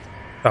 soldier.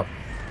 Oh.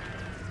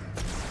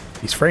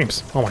 These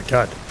frames. Oh my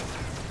god.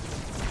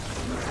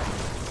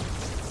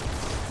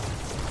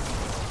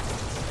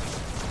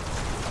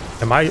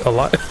 Am I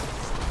alive?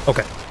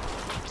 Okay.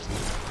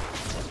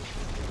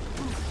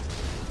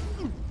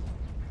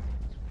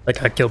 I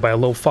got killed by a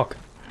little fuck.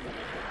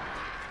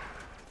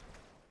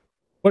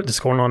 What is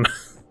going on?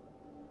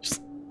 Is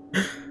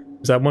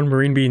that one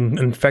Marine being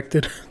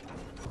infected?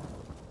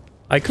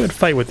 I could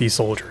fight with these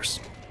soldiers.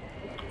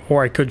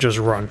 Or I could just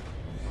run.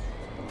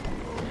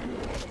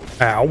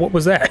 Ow, what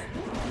was that?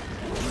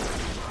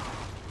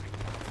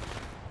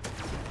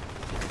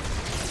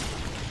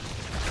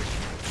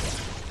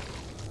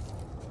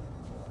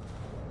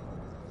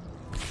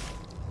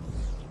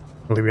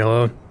 Leave me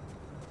alone.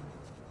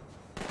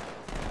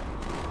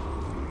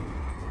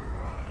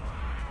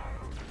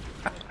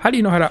 How do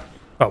you know how to...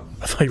 Oh,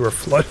 I thought you were a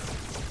flood.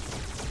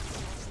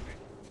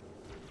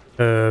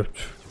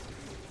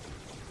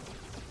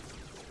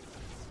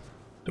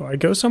 Do I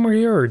go somewhere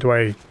here, or do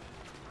I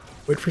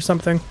wait for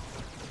something?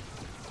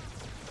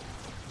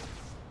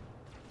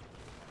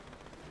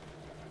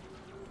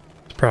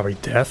 It's probably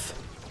death.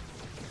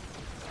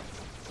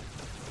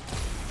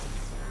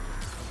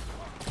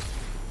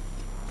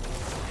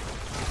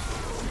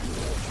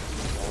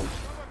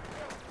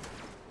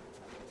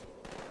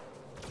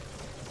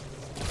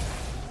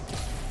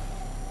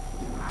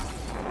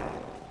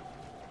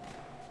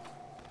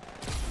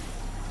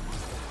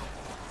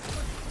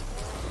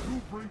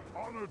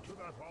 To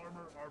that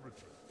armor,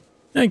 Arbiter.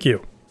 Thank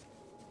you.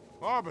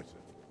 Arbiter,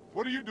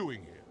 what are you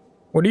doing here?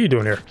 What are you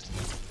doing here?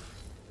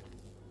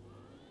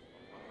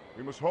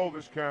 We must hold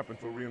this camp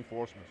until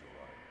reinforcements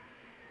arrive.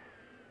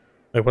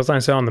 Like, wasn't I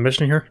still on the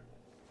mission here?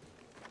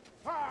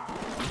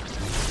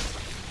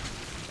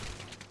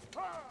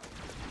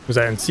 Was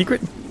that in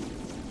secret?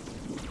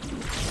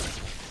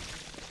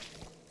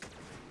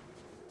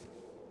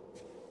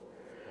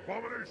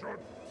 Abomination!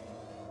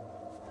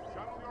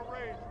 Channel your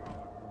rage,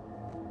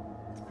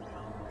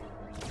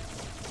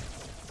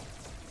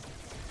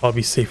 I'll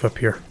be safe up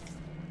here.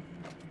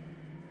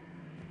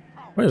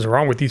 What is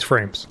wrong with these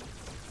frames?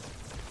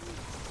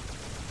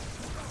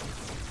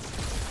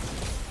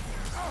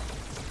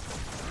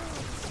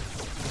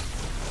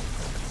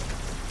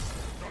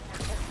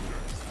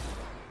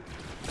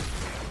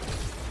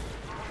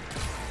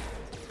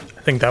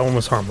 I think that one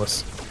was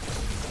harmless.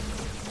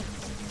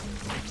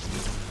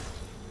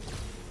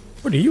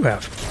 What do you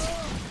have?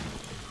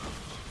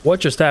 What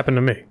just happened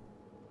to me?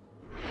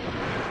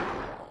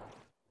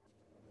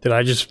 Did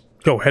I just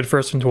go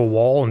headfirst into a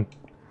wall and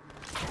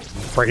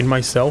frighten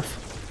myself?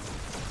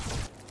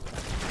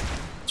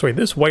 So wait,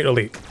 this white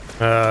elite,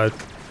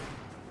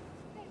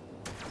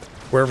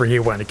 wherever he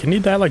went, can he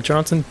die like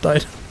Johnson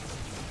died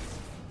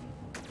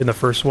in the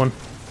first one?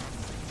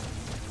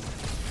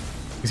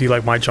 Is he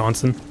like my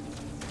Johnson?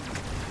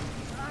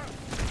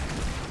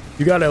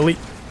 You got it, elite.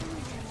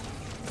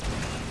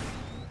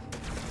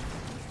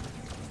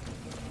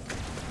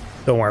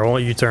 Don't worry, I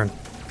won't let you turn.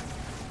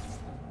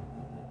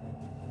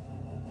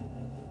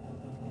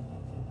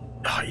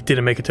 Oh, he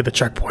didn't make it to the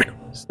checkpoint.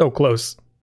 So close.